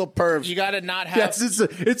uniform. They're still pervs. You got to not have. Yes,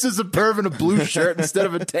 it's just a perv in a blue shirt instead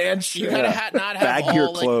of a tan shirt. You got to not have Bag all,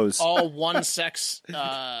 your clothes. all one sex.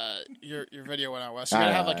 Your video went out, Wes. You got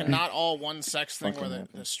to have like a not all one sex thing where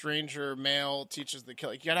the stranger male teaches the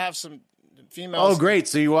killer. You got to have some females. Oh, great!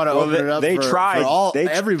 So you want to open it up? They for tried.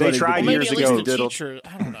 Everybody. They tried Maybe years at least ago the teacher,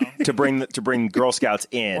 I don't know. to bring Girl Scouts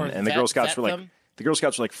in, Or and the vet Girl Scouts were like, them. the Girl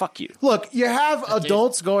Scouts were like, "Fuck you." Look, you have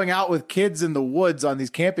adults going out with kids in the woods on these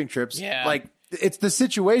camping trips. Yeah. Like, it's the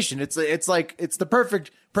situation. It's the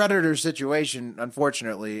perfect predator situation.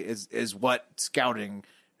 Unfortunately, is what scouting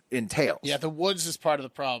entails. Yeah, the woods is part of the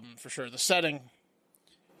problem for sure. The setting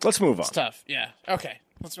Let's move on. is tough. Yeah. Okay.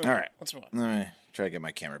 Let's move on. All right. Let's move on. All right. Try to get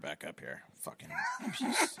my camera back up here. Fucking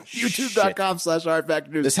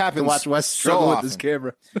YouTube.com/RFactorNews. This happens to watch Wes so struggle with often. this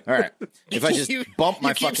camera. All right. If I just You- bump my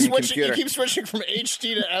you keep fucking switching, computer. You keep switching from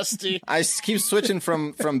HD to SD. I keep switching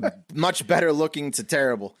from much better looking to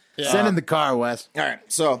terrible. Send in the car, Wes. All right.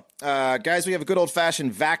 So, guys, we have a good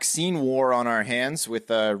old-fashioned vaccine war on our hands with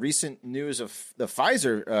recent news of the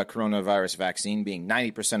Pfizer coronavirus vaccine being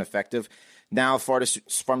 90% effective. Now,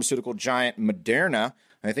 pharmaceutical giant Moderna,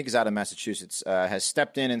 I think is out of Massachusetts, has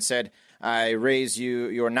stepped in and said, I raise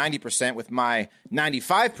your 90% with my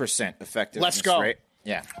 95% effectiveness Let's go. rate.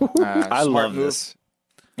 Yeah. I smart love move. this.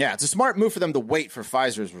 Yeah, it's a smart move for them to wait for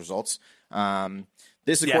Pfizer's results.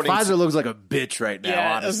 This, Yeah, according Pfizer looks like a bitch right now.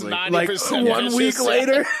 Yeah, it's honestly, 90% like 1 week vicious.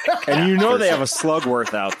 later. And you know they have a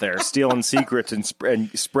Slugworth out there stealing secrets and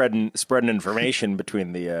spreading information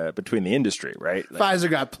between the industry, right? Like, Pfizer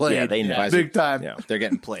got played. Yeah, they know. big time. Yeah. they're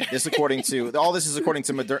getting played. This is according to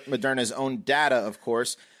Moderna's own data, of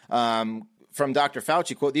course. from Dr.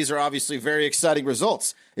 Fauci, quote, "These are obviously very exciting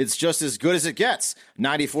results. It's just as good as it gets.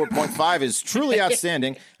 94.5 is truly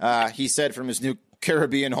outstanding," he said from his new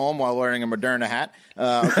Caribbean home while wearing a Moderna hat.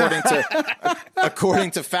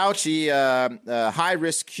 According to Fauci,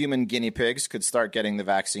 high-risk human guinea pigs could start getting the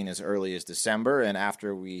vaccine as early as December, and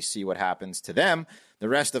after we see what happens to them, the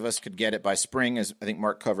rest of us could get it by spring, as I think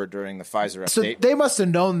Mark covered during the Pfizer update. So they must have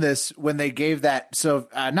known this when they gave that. So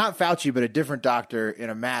not Fauci, but a different doctor in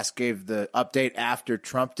a mask gave the update after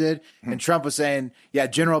Trump did. And Trump was saying, yeah,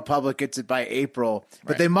 general public gets it by April.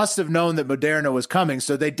 But they must have known that Moderna was coming.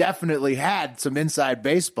 So they definitely had some inside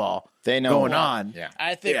baseball going on. Yeah.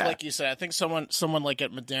 I think, like you said, I think someone like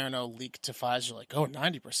at Moderna leaked to Pfizer, like,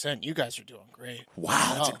 90%, you guys are doing great.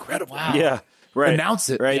 Wow, that's incredible. Wow. Yeah. Right. Announce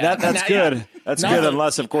it. Right. Yeah. That's good. That's good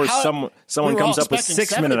unless, of course, someone comes up with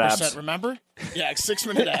 6-minute abs. Remember? Yeah,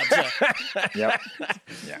 6-minute abs. Yeah. Yep.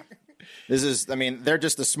 Yeah. This is, I mean, they're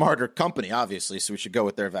just a smarter company, obviously, so we should go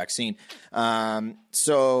with their vaccine.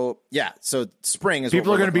 So spring is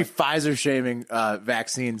People are going to be Pfizer shaming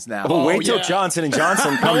vaccines now. Oh, wait till Johnson &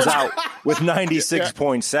 Johnson comes out with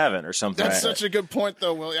 96.7 or something. That's such a good point,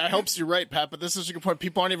 though, Willie. I hope you're right, Pat, but this is such a good point.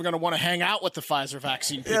 People aren't even going to want to hang out with the Pfizer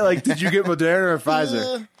vaccine people. Yeah, like, did you get Moderna or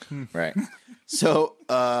Pfizer? Right. So,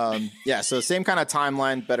 so same kind of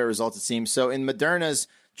timeline, better results, it seems. So in Moderna's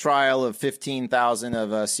trial of 15,000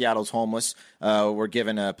 of Seattle's homeless were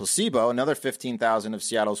given a placebo. Another 15,000 of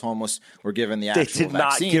Seattle's homeless were given the actual vaccine. They did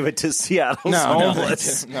not give it to Seattle's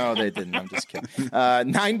homeless. No, they didn't. I'm just kidding.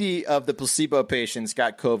 90 of the placebo patients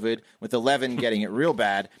got COVID, with 11 getting it real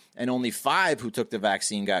bad, and only 5 who took the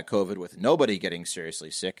vaccine got COVID, with nobody getting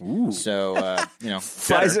seriously sick. Ooh. So,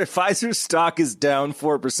 Pfizer's stock is down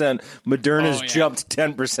 4%. Moderna's jumped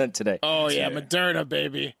 10% today. Oh, yeah, Moderna,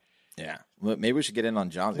 baby. Yeah. Well, maybe we should get in on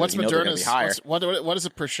Johnson. What's Moderna's? What is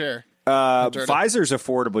it per share? Pfizer's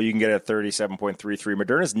affordable. You can get it at 37.33.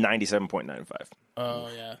 Moderna's 97.95. Oh,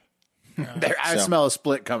 yeah. I smell a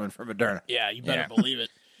split coming from Moderna. Yeah, you better believe it.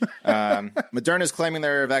 Moderna's claiming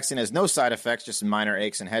their vaccine has no side effects, just minor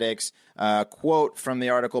aches and headaches. Quote from the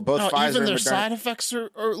article: both Pfizer even and their Moderna. Side effects are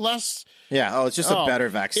less. Yeah. It's just a better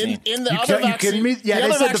vaccine. In the other vaccine, kidding me? Yeah, the they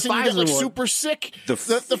other said the vaccine, you get Pfizer like one. super sick. The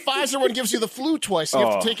Pfizer one gives you the flu twice. You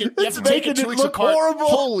have to take it. You have to take it making 2 it weeks look apart. horrible.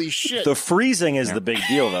 Holy shit! The freezing is the big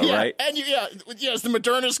deal, though, right? And yes, the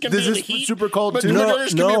Moderna's can This be in is the heat, super cold, but too. the No,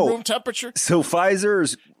 Moderna's can be room temperature. So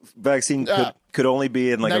Pfizer's vaccine could only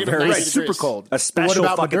be in like a Negative very 90 super cold. a special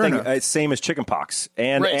What about fucking Moderna? thing. It's same as chickenpox,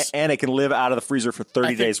 and it can live out of the freezer for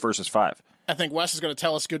 30 days versus 5. I think Wes is going to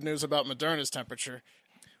tell us good news about Moderna's temperature.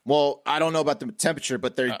 Well, I don't know about the temperature,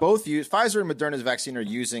 but they're both use Pfizer and Moderna's vaccine are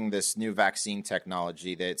using this new vaccine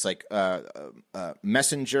technology that it's like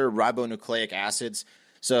messenger ribonucleic acids.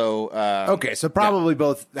 So So probably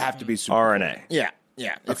both have to be super RNA. Yeah.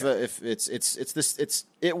 If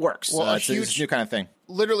it works. Well, it's a new kind of thing.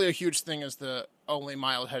 Literally a huge thing is the only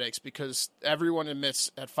mild headaches, because everyone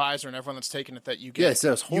admits at Pfizer and everyone that's taken it that you get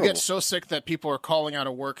so it's you horrible. get so sick that people are calling out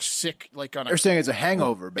of work sick, like on They're saying it's a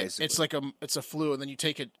hangover, basically. it's like it's a flu, and then you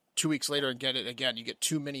take it 2 weeks later and get it again. You get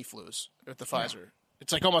 2 mini flus with the Pfizer.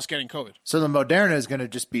 It's like almost getting COVID. So the Moderna is going to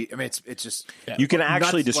just be. I mean, it's just You can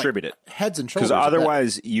actually nuts, distribute like, it. heads and shoulders. Because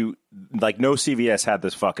otherwise, no CVS had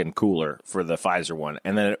this fucking cooler for the Pfizer one,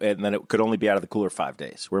 and then it could only be out of the cooler 5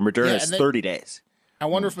 days, where Moderna is 30 days. I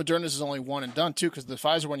wonder if Moderna's is only one and done too, because the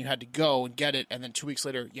Pfizer one you had to go and get it, and then 2 weeks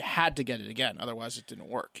later you had to get it again. Otherwise, it didn't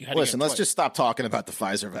work. You had Listen, to get it let's just stop talking about the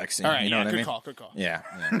Pfizer vaccine. all right. You know what I mean? Good call. Yeah.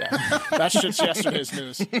 That shit's yesterday's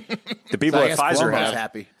news. The people I at guess Pfizer Cuomo's have.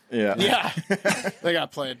 happy. Yeah, they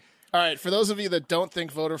got played. All right, for those of you that don't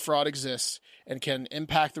think voter fraud exists and can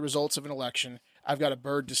impact the results of an election, I've got a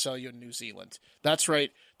bird to sell you in New Zealand. That's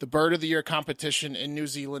right. The Bird of the Year competition in New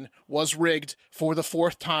Zealand was rigged for the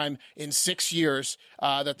 4th time in 6 years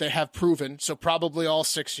that they have proven, so probably all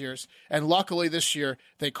 6 years. And luckily this year,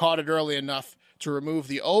 they caught it early enough to remove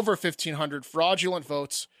the over 1,500 fraudulent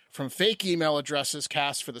votes from fake email addresses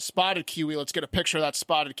cast for the spotted kiwi. Let's get a picture of that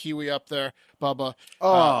spotted kiwi up there, Bubba.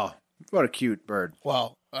 Oh, what a cute bird.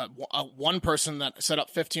 Well, one person that set up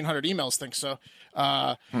 1,500 emails thinks so.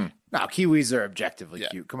 No, kiwis are objectively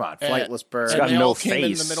cute. Come on, flightless bird. And got they no all came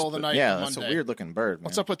in the face. middle of the night. Yeah, on that's a Monday. weird looking bird. Man.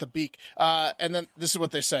 What's up with the beak? And then this is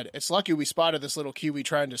what they said. It's lucky we spotted this little kiwi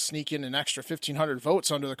trying to sneak in an extra 1,500 votes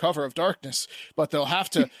under the cover of darkness, but they'll have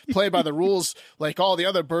to play by the rules like all the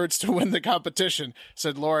other birds to win the competition,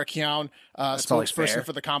 said Laura Keown, spokesperson fair.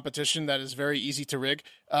 for the competition that is very easy to rig.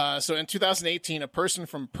 So in 2018, a person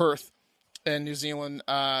from Perth in New Zealand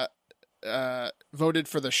voted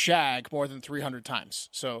for the shag more than 300 times.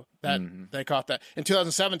 So that they caught that. In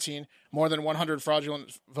 2017, more than 100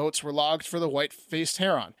 fraudulent votes were logged for the white-faced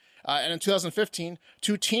heron. And in 2015,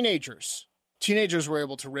 two teenagers were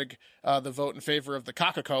able to rig the vote in favor of the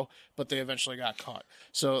Kakako, but they eventually got caught.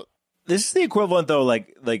 So this is the equivalent, though.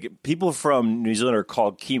 Like people from New Zealand are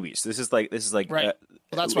called Kiwis. This is like right.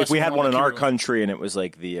 That's why if we had one in our Kiwi country and it was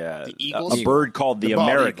like the eagles? a bird called the bald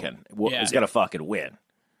American Yeah. is gonna fucking win.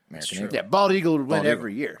 Yeah, bald eagle would win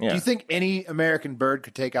every year. Yeah. Do you think any American bird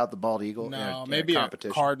could take out the bald eagle? No, in maybe a a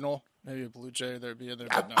competition? cardinal, maybe a blue jay. There'd be other.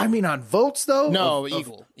 But no. I mean, on votes though. No, Of-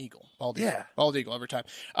 eagle, bald eagle, Yeah. bald eagle every time.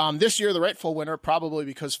 This year, the rightful winner, probably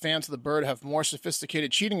because fans of the bird have more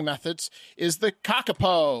sophisticated cheating methods, is the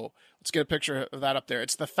kakapo. Let's get a picture of that up there.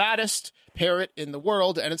 It's the fattest parrot in the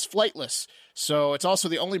world, and it's flightless. So it's also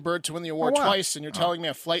the only bird to win the award wow. twice, and you're telling me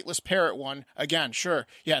a flightless parrot won. Again, sure.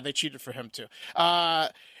 Yeah, they cheated for him too.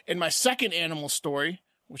 In my second animal story,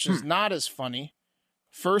 which is not as funny,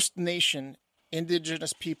 First Nation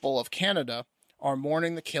Indigenous people of Canada are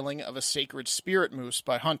mourning the killing of a sacred spirit moose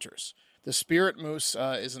by hunters. The spirit moose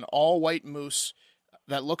is an all-white moose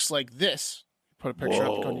that looks like this. Put a picture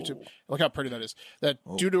up on YouTube. Look how pretty that is. That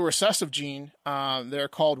due to a recessive gene, they're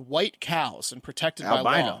called white cows and protected by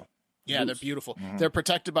Albino. law. Yeah, they're beautiful. They're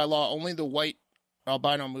protected by law. Only the white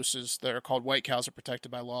albino mooses that are called white cows are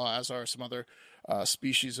protected by law, as are some other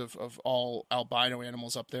species of all albino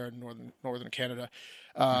animals up there in northern Canada.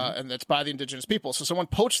 And that's by the Indigenous people. So someone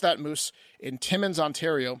poached that moose in Timmins,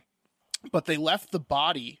 Ontario, but they left the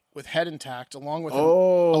body with head intact along with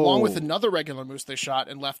another regular moose they shot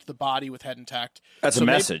and left the body with head intact. That's So a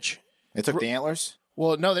maybe- message. They took the antlers.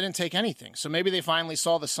 Well, no, they didn't take anything. So maybe they finally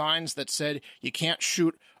saw the signs that said you can't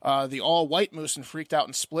shoot the all-white moose and freaked out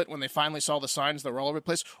and split when they finally saw the signs that were all over the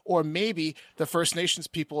place. Or maybe the First Nations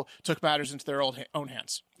people took matters into their own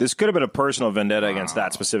hands. This could have been a personal vendetta against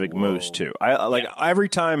that specific moose too. Every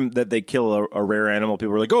time that they kill a rare animal,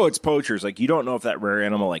 people are like, "Oh, it's poachers." Like you don't know if that rare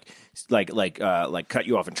animal like cut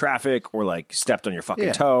you off in traffic or like stepped on your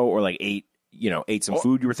fucking toe or like ate some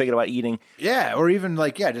food you were thinking about eating. Yeah, or even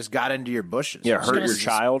just got into your bushes. Yeah, hurt your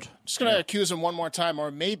child. Just going to accuse them one more time, or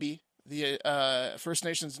maybe the First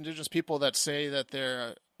Nations Indigenous people that say that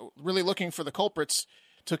they're really looking for the culprits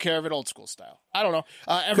took care of it old school style. I don't know.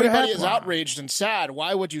 Everybody is outraged and sad.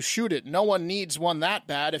 Why would you shoot it? No one needs one that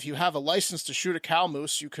bad. If you have a license to shoot a cow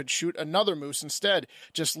moose, you could shoot another moose instead.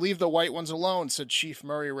 Just leave the white ones alone, said Chief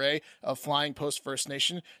Murray Ray of Flying Post First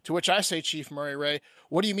Nation. To which I say, Chief Murray Ray,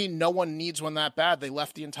 what do you mean no one needs one that bad? They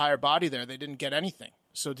left the entire body there. They didn't get anything.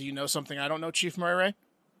 So do you know something I don't know, Chief Murray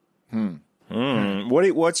Ray?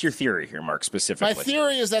 What's your theory here, Mark, specifically? My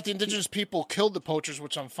theory is that the Indigenous people killed the poachers,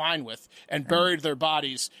 which I'm fine with, and buried their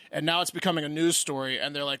bodies, and now it's becoming a news story,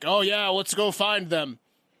 and they're like, oh, yeah, let's go find them.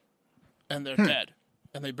 And they're dead.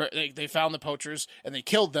 And they found the poachers, and they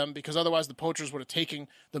killed them, because otherwise the poachers would have taken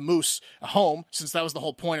the moose home, since that was the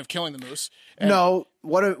whole point of killing the moose. And, No,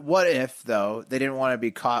 what if, though, they didn't want to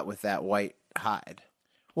be caught with that white hide?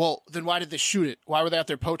 well, then why did they shoot it? Why were they out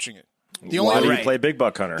there poaching it? Why do you play Big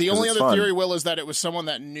Buck Hunter? The 'Cause only it's other fun. theory, Will, is that it was someone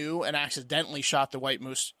that knew and accidentally shot the white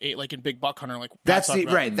moose, like in Big Buck Hunter. Like That's Pat's the talking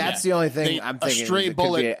about. right. That's the only thing They- I'm thinking. A stray is it could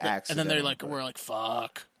bullet, be an and then accident, they're like, but- we're like,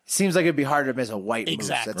 fuck. Seems like it'd be hard to miss a white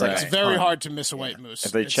Exactly. moose. That's It's very hard to miss a white moose.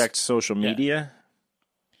 Have they It's- checked social media?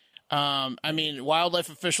 I mean, wildlife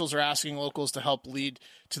officials are asking locals to help lead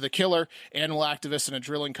to the killer. Animal activists and a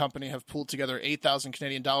drilling company have pulled together $8,000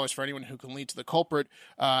 Canadian for anyone who can lead to the culprit.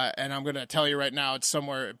 And I'm going to tell you right now, it's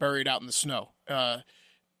somewhere buried out in the snow.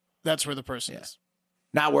 That's where the person is.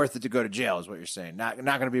 Not worth it to go to jail, is what you're saying. Not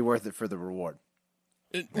going to be worth it for the reward.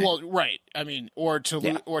 Well, right. I mean, or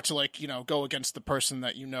to go against the person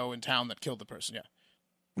that you know in town that killed the person. Yeah,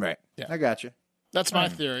 Right. Yeah. I got you. that's my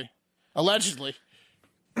theory. Allegedly,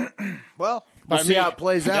 Well, by we'll see me, how it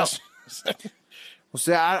plays I out. guess. We'll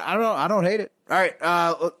see. I don't hate it. All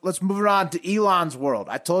right. Let's move it on to Elon's world.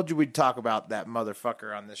 I told you we'd talk about that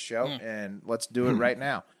motherfucker on this show, and let's do it right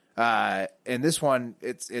now. And this one,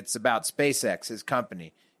 it's about SpaceX, his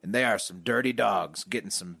company, and they are some dirty dogs getting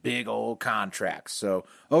some big old contracts. So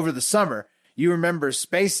over the summer, you remember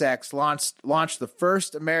SpaceX launched the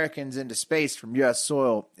first Americans into space from U.S.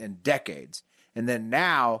 soil in decades. And then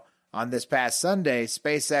now, on this past Sunday,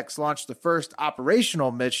 SpaceX launched the first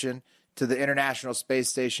operational mission to the International Space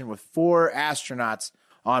Station with 4 astronauts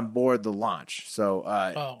on board the launch. So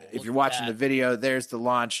if you're watching the video, there's the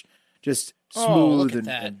launch. Just smooth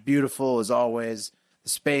and beautiful as always. The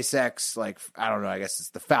SpaceX, I don't know, I guess it's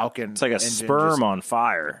the Falcon. It's like a sperm on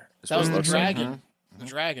fire. That was the Dragon. The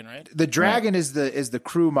Dragon, right? The Dragon is the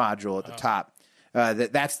crew module at the top.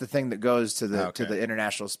 That's the thing that goes to the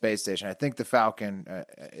International Space Station. I think the Falcon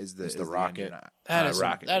is the rocket.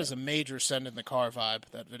 That is a major send in the car vibe.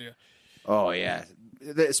 That video. Oh yeah,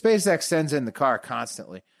 the SpaceX sends in the car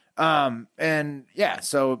constantly. And yeah,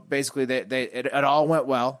 so basically it all went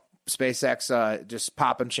well. SpaceX just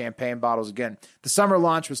popping champagne bottles again. The summer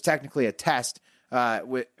launch was technically a test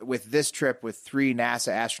with this trip with 3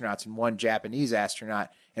 NASA astronauts and 1 Japanese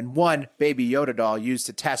astronaut and 1 Baby Yoda doll used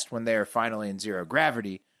to test when they are finally in zero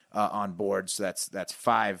gravity on board. So that's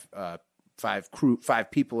 5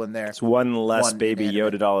 people in there. It's one less Baby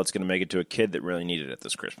Yoda doll that's going to make it to a kid that really needed it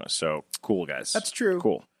this Christmas. So cool, guys. That's true.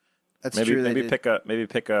 Cool. That's true. Maybe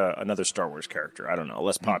Pick another Star Wars character. I don't know, a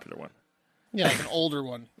less popular one. Yeah, like an older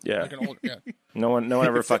one. Yeah. Like an older, yeah. No one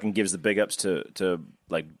ever fucking gives the big ups to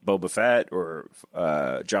like Boba Fett or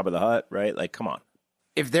Jabba the Hutt, right? Like, come on.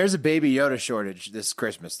 If there's a Baby Yoda shortage this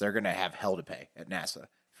Christmas, they're going to have hell to pay at NASA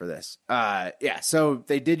for this. So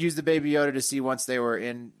they did use the Baby Yoda to see once they were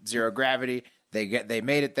in zero gravity. They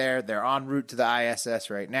made it there. They're en route to the ISS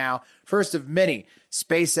right now. First of many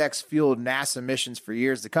SpaceX-fueled NASA missions for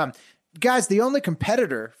years to come. Guys, the only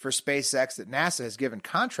competitor for SpaceX that NASA has given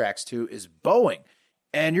contracts to is Boeing.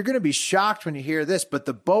 And you're going to be shocked when you hear this, but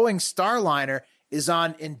the Boeing Starliner is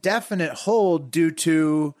on indefinite hold due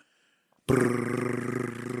to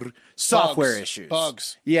software issues.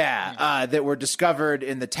 Bugs. Yeah, that were discovered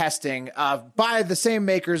in the testing by the same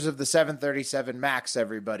makers of the 737 MAX,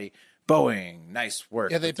 everybody. Boeing, nice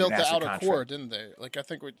work. Yeah, they built the outer contract. core, didn't they? Like, I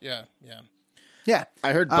think yeah. Yeah.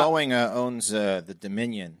 I heard Boeing owns the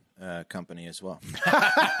Dominion company as well.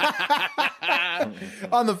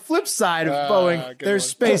 On the flip side of Boeing,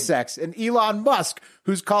 there's SpaceX and Elon Musk,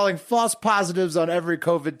 who's calling false positives on every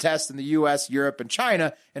COVID test in the U.S., Europe, and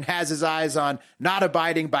China, and has his eyes on not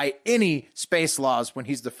abiding by any space laws when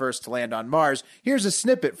he's the first to land on Mars. Here's a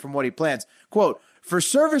snippet from what he plans. Quote, for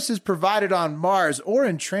services provided on Mars or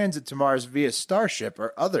in transit to Mars via Starship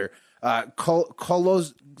or other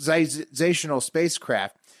colonizational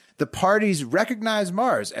spacecraft, the parties recognize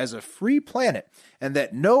Mars as a free planet and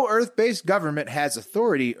that no Earth-based government has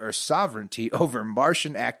authority or sovereignty over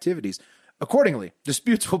Martian activities. Accordingly,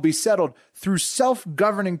 disputes will be settled through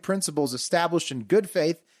self-governing principles established in good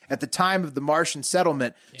faith at the time of the Martian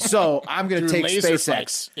settlement. Yeah. So I'm going to take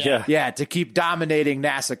SpaceX to keep dominating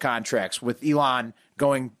NASA contracts with Elon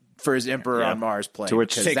going for his Emperor on Mars plane. To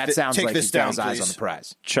which that sounds like he's got his eyes on the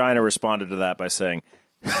prize. China responded to that by saying,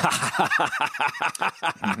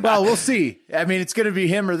 well, we'll see. I mean, it's going to be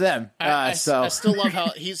him or them. I still love how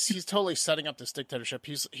he's totally setting up this dictatorship.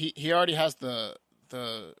 He already has the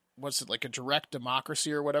what's it, like a direct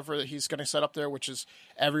democracy or whatever that he's going to set up there, which is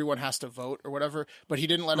everyone has to vote or whatever. But he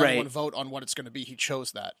didn't let anyone vote on what it's going to be. He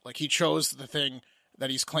chose that. Like, he chose the thing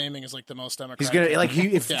that he's claiming is like the most democratic. He's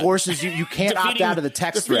gonna it forces you can't opt out of the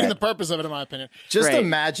text thread. thread. The purpose of it, in my opinion. Just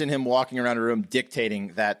imagine him walking around a room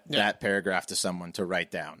dictating that paragraph to someone to write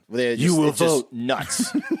down. You will vote.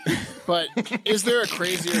 Nuts. But is there a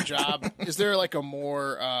crazier job? Is there like a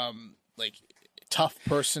more like tough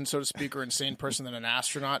person, so to speak, or insane person than an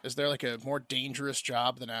astronaut? Is there like a more dangerous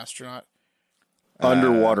job than astronaut?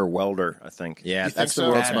 Underwater welder, I think. Yeah, that's the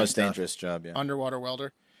world's most dangerous job. Yeah, underwater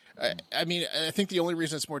welder. I mean, I think the only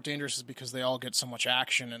reason it's more dangerous is because they all get so much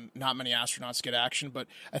action, and not many astronauts get action. But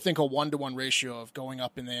I think a 1-to-1 ratio of going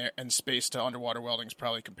up in there in space to underwater welding is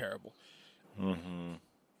probably comparable. Mm-hmm.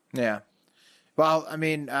 Yeah. Well, I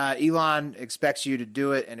mean, Elon expects you to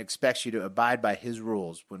do it and expects you to abide by his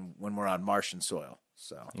rules when we're on Martian soil.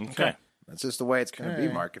 So okay. That's just the way it's going to be,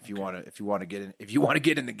 Mark. If you want to get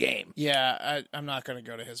in the game. Yeah, I'm not going to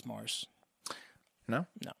go to his Mars. No.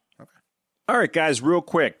 Okay. All right, guys, real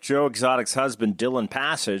quick. Joe Exotic's husband, Dylan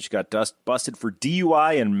Passage, got busted for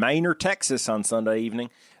DUI in Manor, Texas on Sunday evening.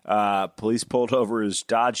 Police pulled over his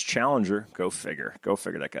Dodge Challenger. Go figure.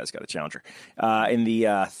 That guy's got a Challenger. In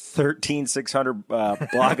the 13600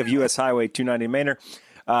 block of U.S. Highway 290 Manor.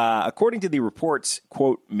 According to the reports,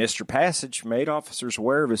 quote, Mr. Passage made officers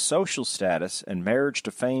aware of his social status and marriage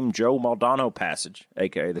to famed Joe Maldonado Passage,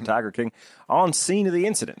 a.k.a. the Tiger King, on scene of the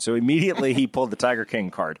incident. So immediately he pulled the Tiger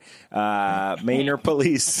King card. Manor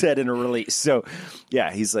police said in a release. So,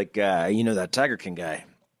 yeah, he's like, that Tiger King guy.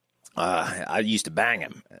 I used to bang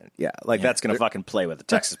him. That's going to fucking play with the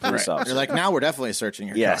Texas police officer. You're like, now we're definitely searching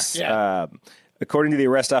your yes. car. Yeah. According to the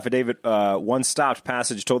arrest affidavit, one stopped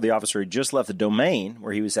Passage told the officer he just left the domain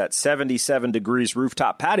where he was at 77 Degrees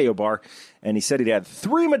rooftop patio bar, and he said he'd had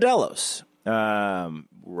 3 Modelos.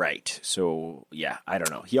 Right. So, yeah, I don't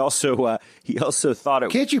know. He also thought it...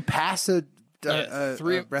 Can't you pass a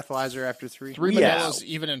breathalyzer after 3? 3 Modelos,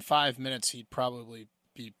 even in 5 minutes, he'd probably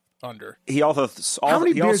be under. He also How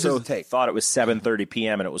many beers does it take? Thought it was 7:30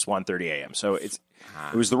 p.m. and it was 1:30 a.m. So it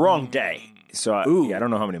was the wrong day. So I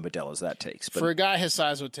don't know how many Modelos that takes. But for a guy his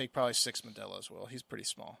size, it would take probably 6 Modelos. Will he's pretty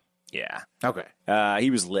small. Yeah. Okay. He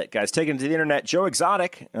was lit, guys. Taken to the internet, Joe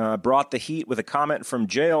Exotic brought the heat with a comment from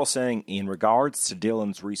jail saying, in regards to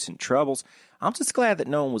Dylan's recent troubles, I'm just glad that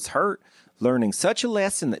no one was hurt. Learning such a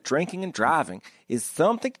lesson that drinking and driving is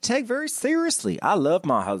something to take very seriously. I love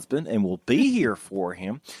my husband and will be here for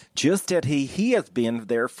him, just as he has been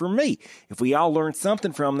there for me. If we all learn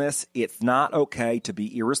something from this, it's not okay to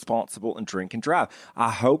be irresponsible and drink and drive. I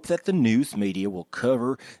hope that the news media will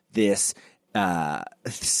cover this,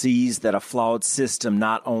 sees that a flawed system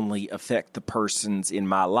not only affects the persons in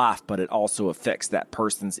my life, but it also affects that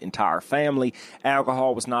person's entire family.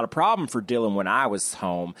 Alcohol was not a problem for Dylan when I was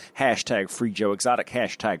home. Hashtag free Joe Exotic.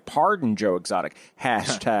 Hashtag pardon Joe Exotic.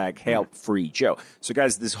 Hashtag help free Joe. So,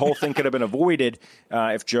 guys, this whole thing could have been avoided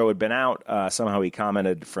if Joe had been out. Somehow he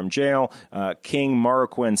commented from jail. King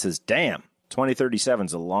Marroquin says, damn. 2037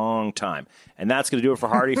 is a long time. And that's going to do it for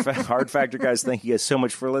Hard Factor, guys. Thank you guys so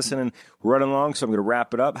much for listening. We're running long, so I'm going to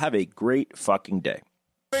wrap it up. Have a great fucking day.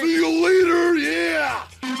 See you later, yeah!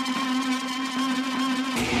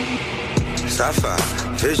 Sci-fi,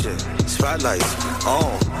 vision, spotlights,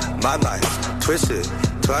 on my life, twisted,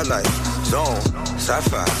 twilight, zone.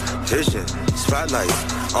 Sci-fi, vision,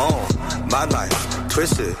 spotlights, on my life,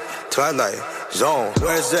 twisted, twilight, zone.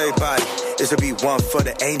 Where's everybody? This'll be one for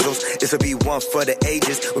the angels. This'll be one for the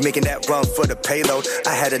ages. We're making that run for the payload.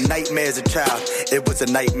 I had a nightmare as a child. It was a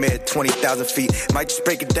nightmare, 20,000 feet. Might just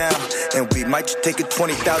break it down, and we might just take it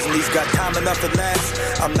 20,000 leagues. Got time enough to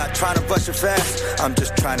last. I'm not trying to rush it fast. I'm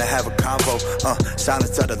just trying to have a convo.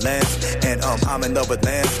 Silence of the lambs, and I'm in love with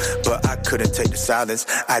lambs, but I couldn't take the silence.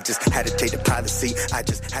 I just had to take the pilot seat. I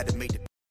just had to make the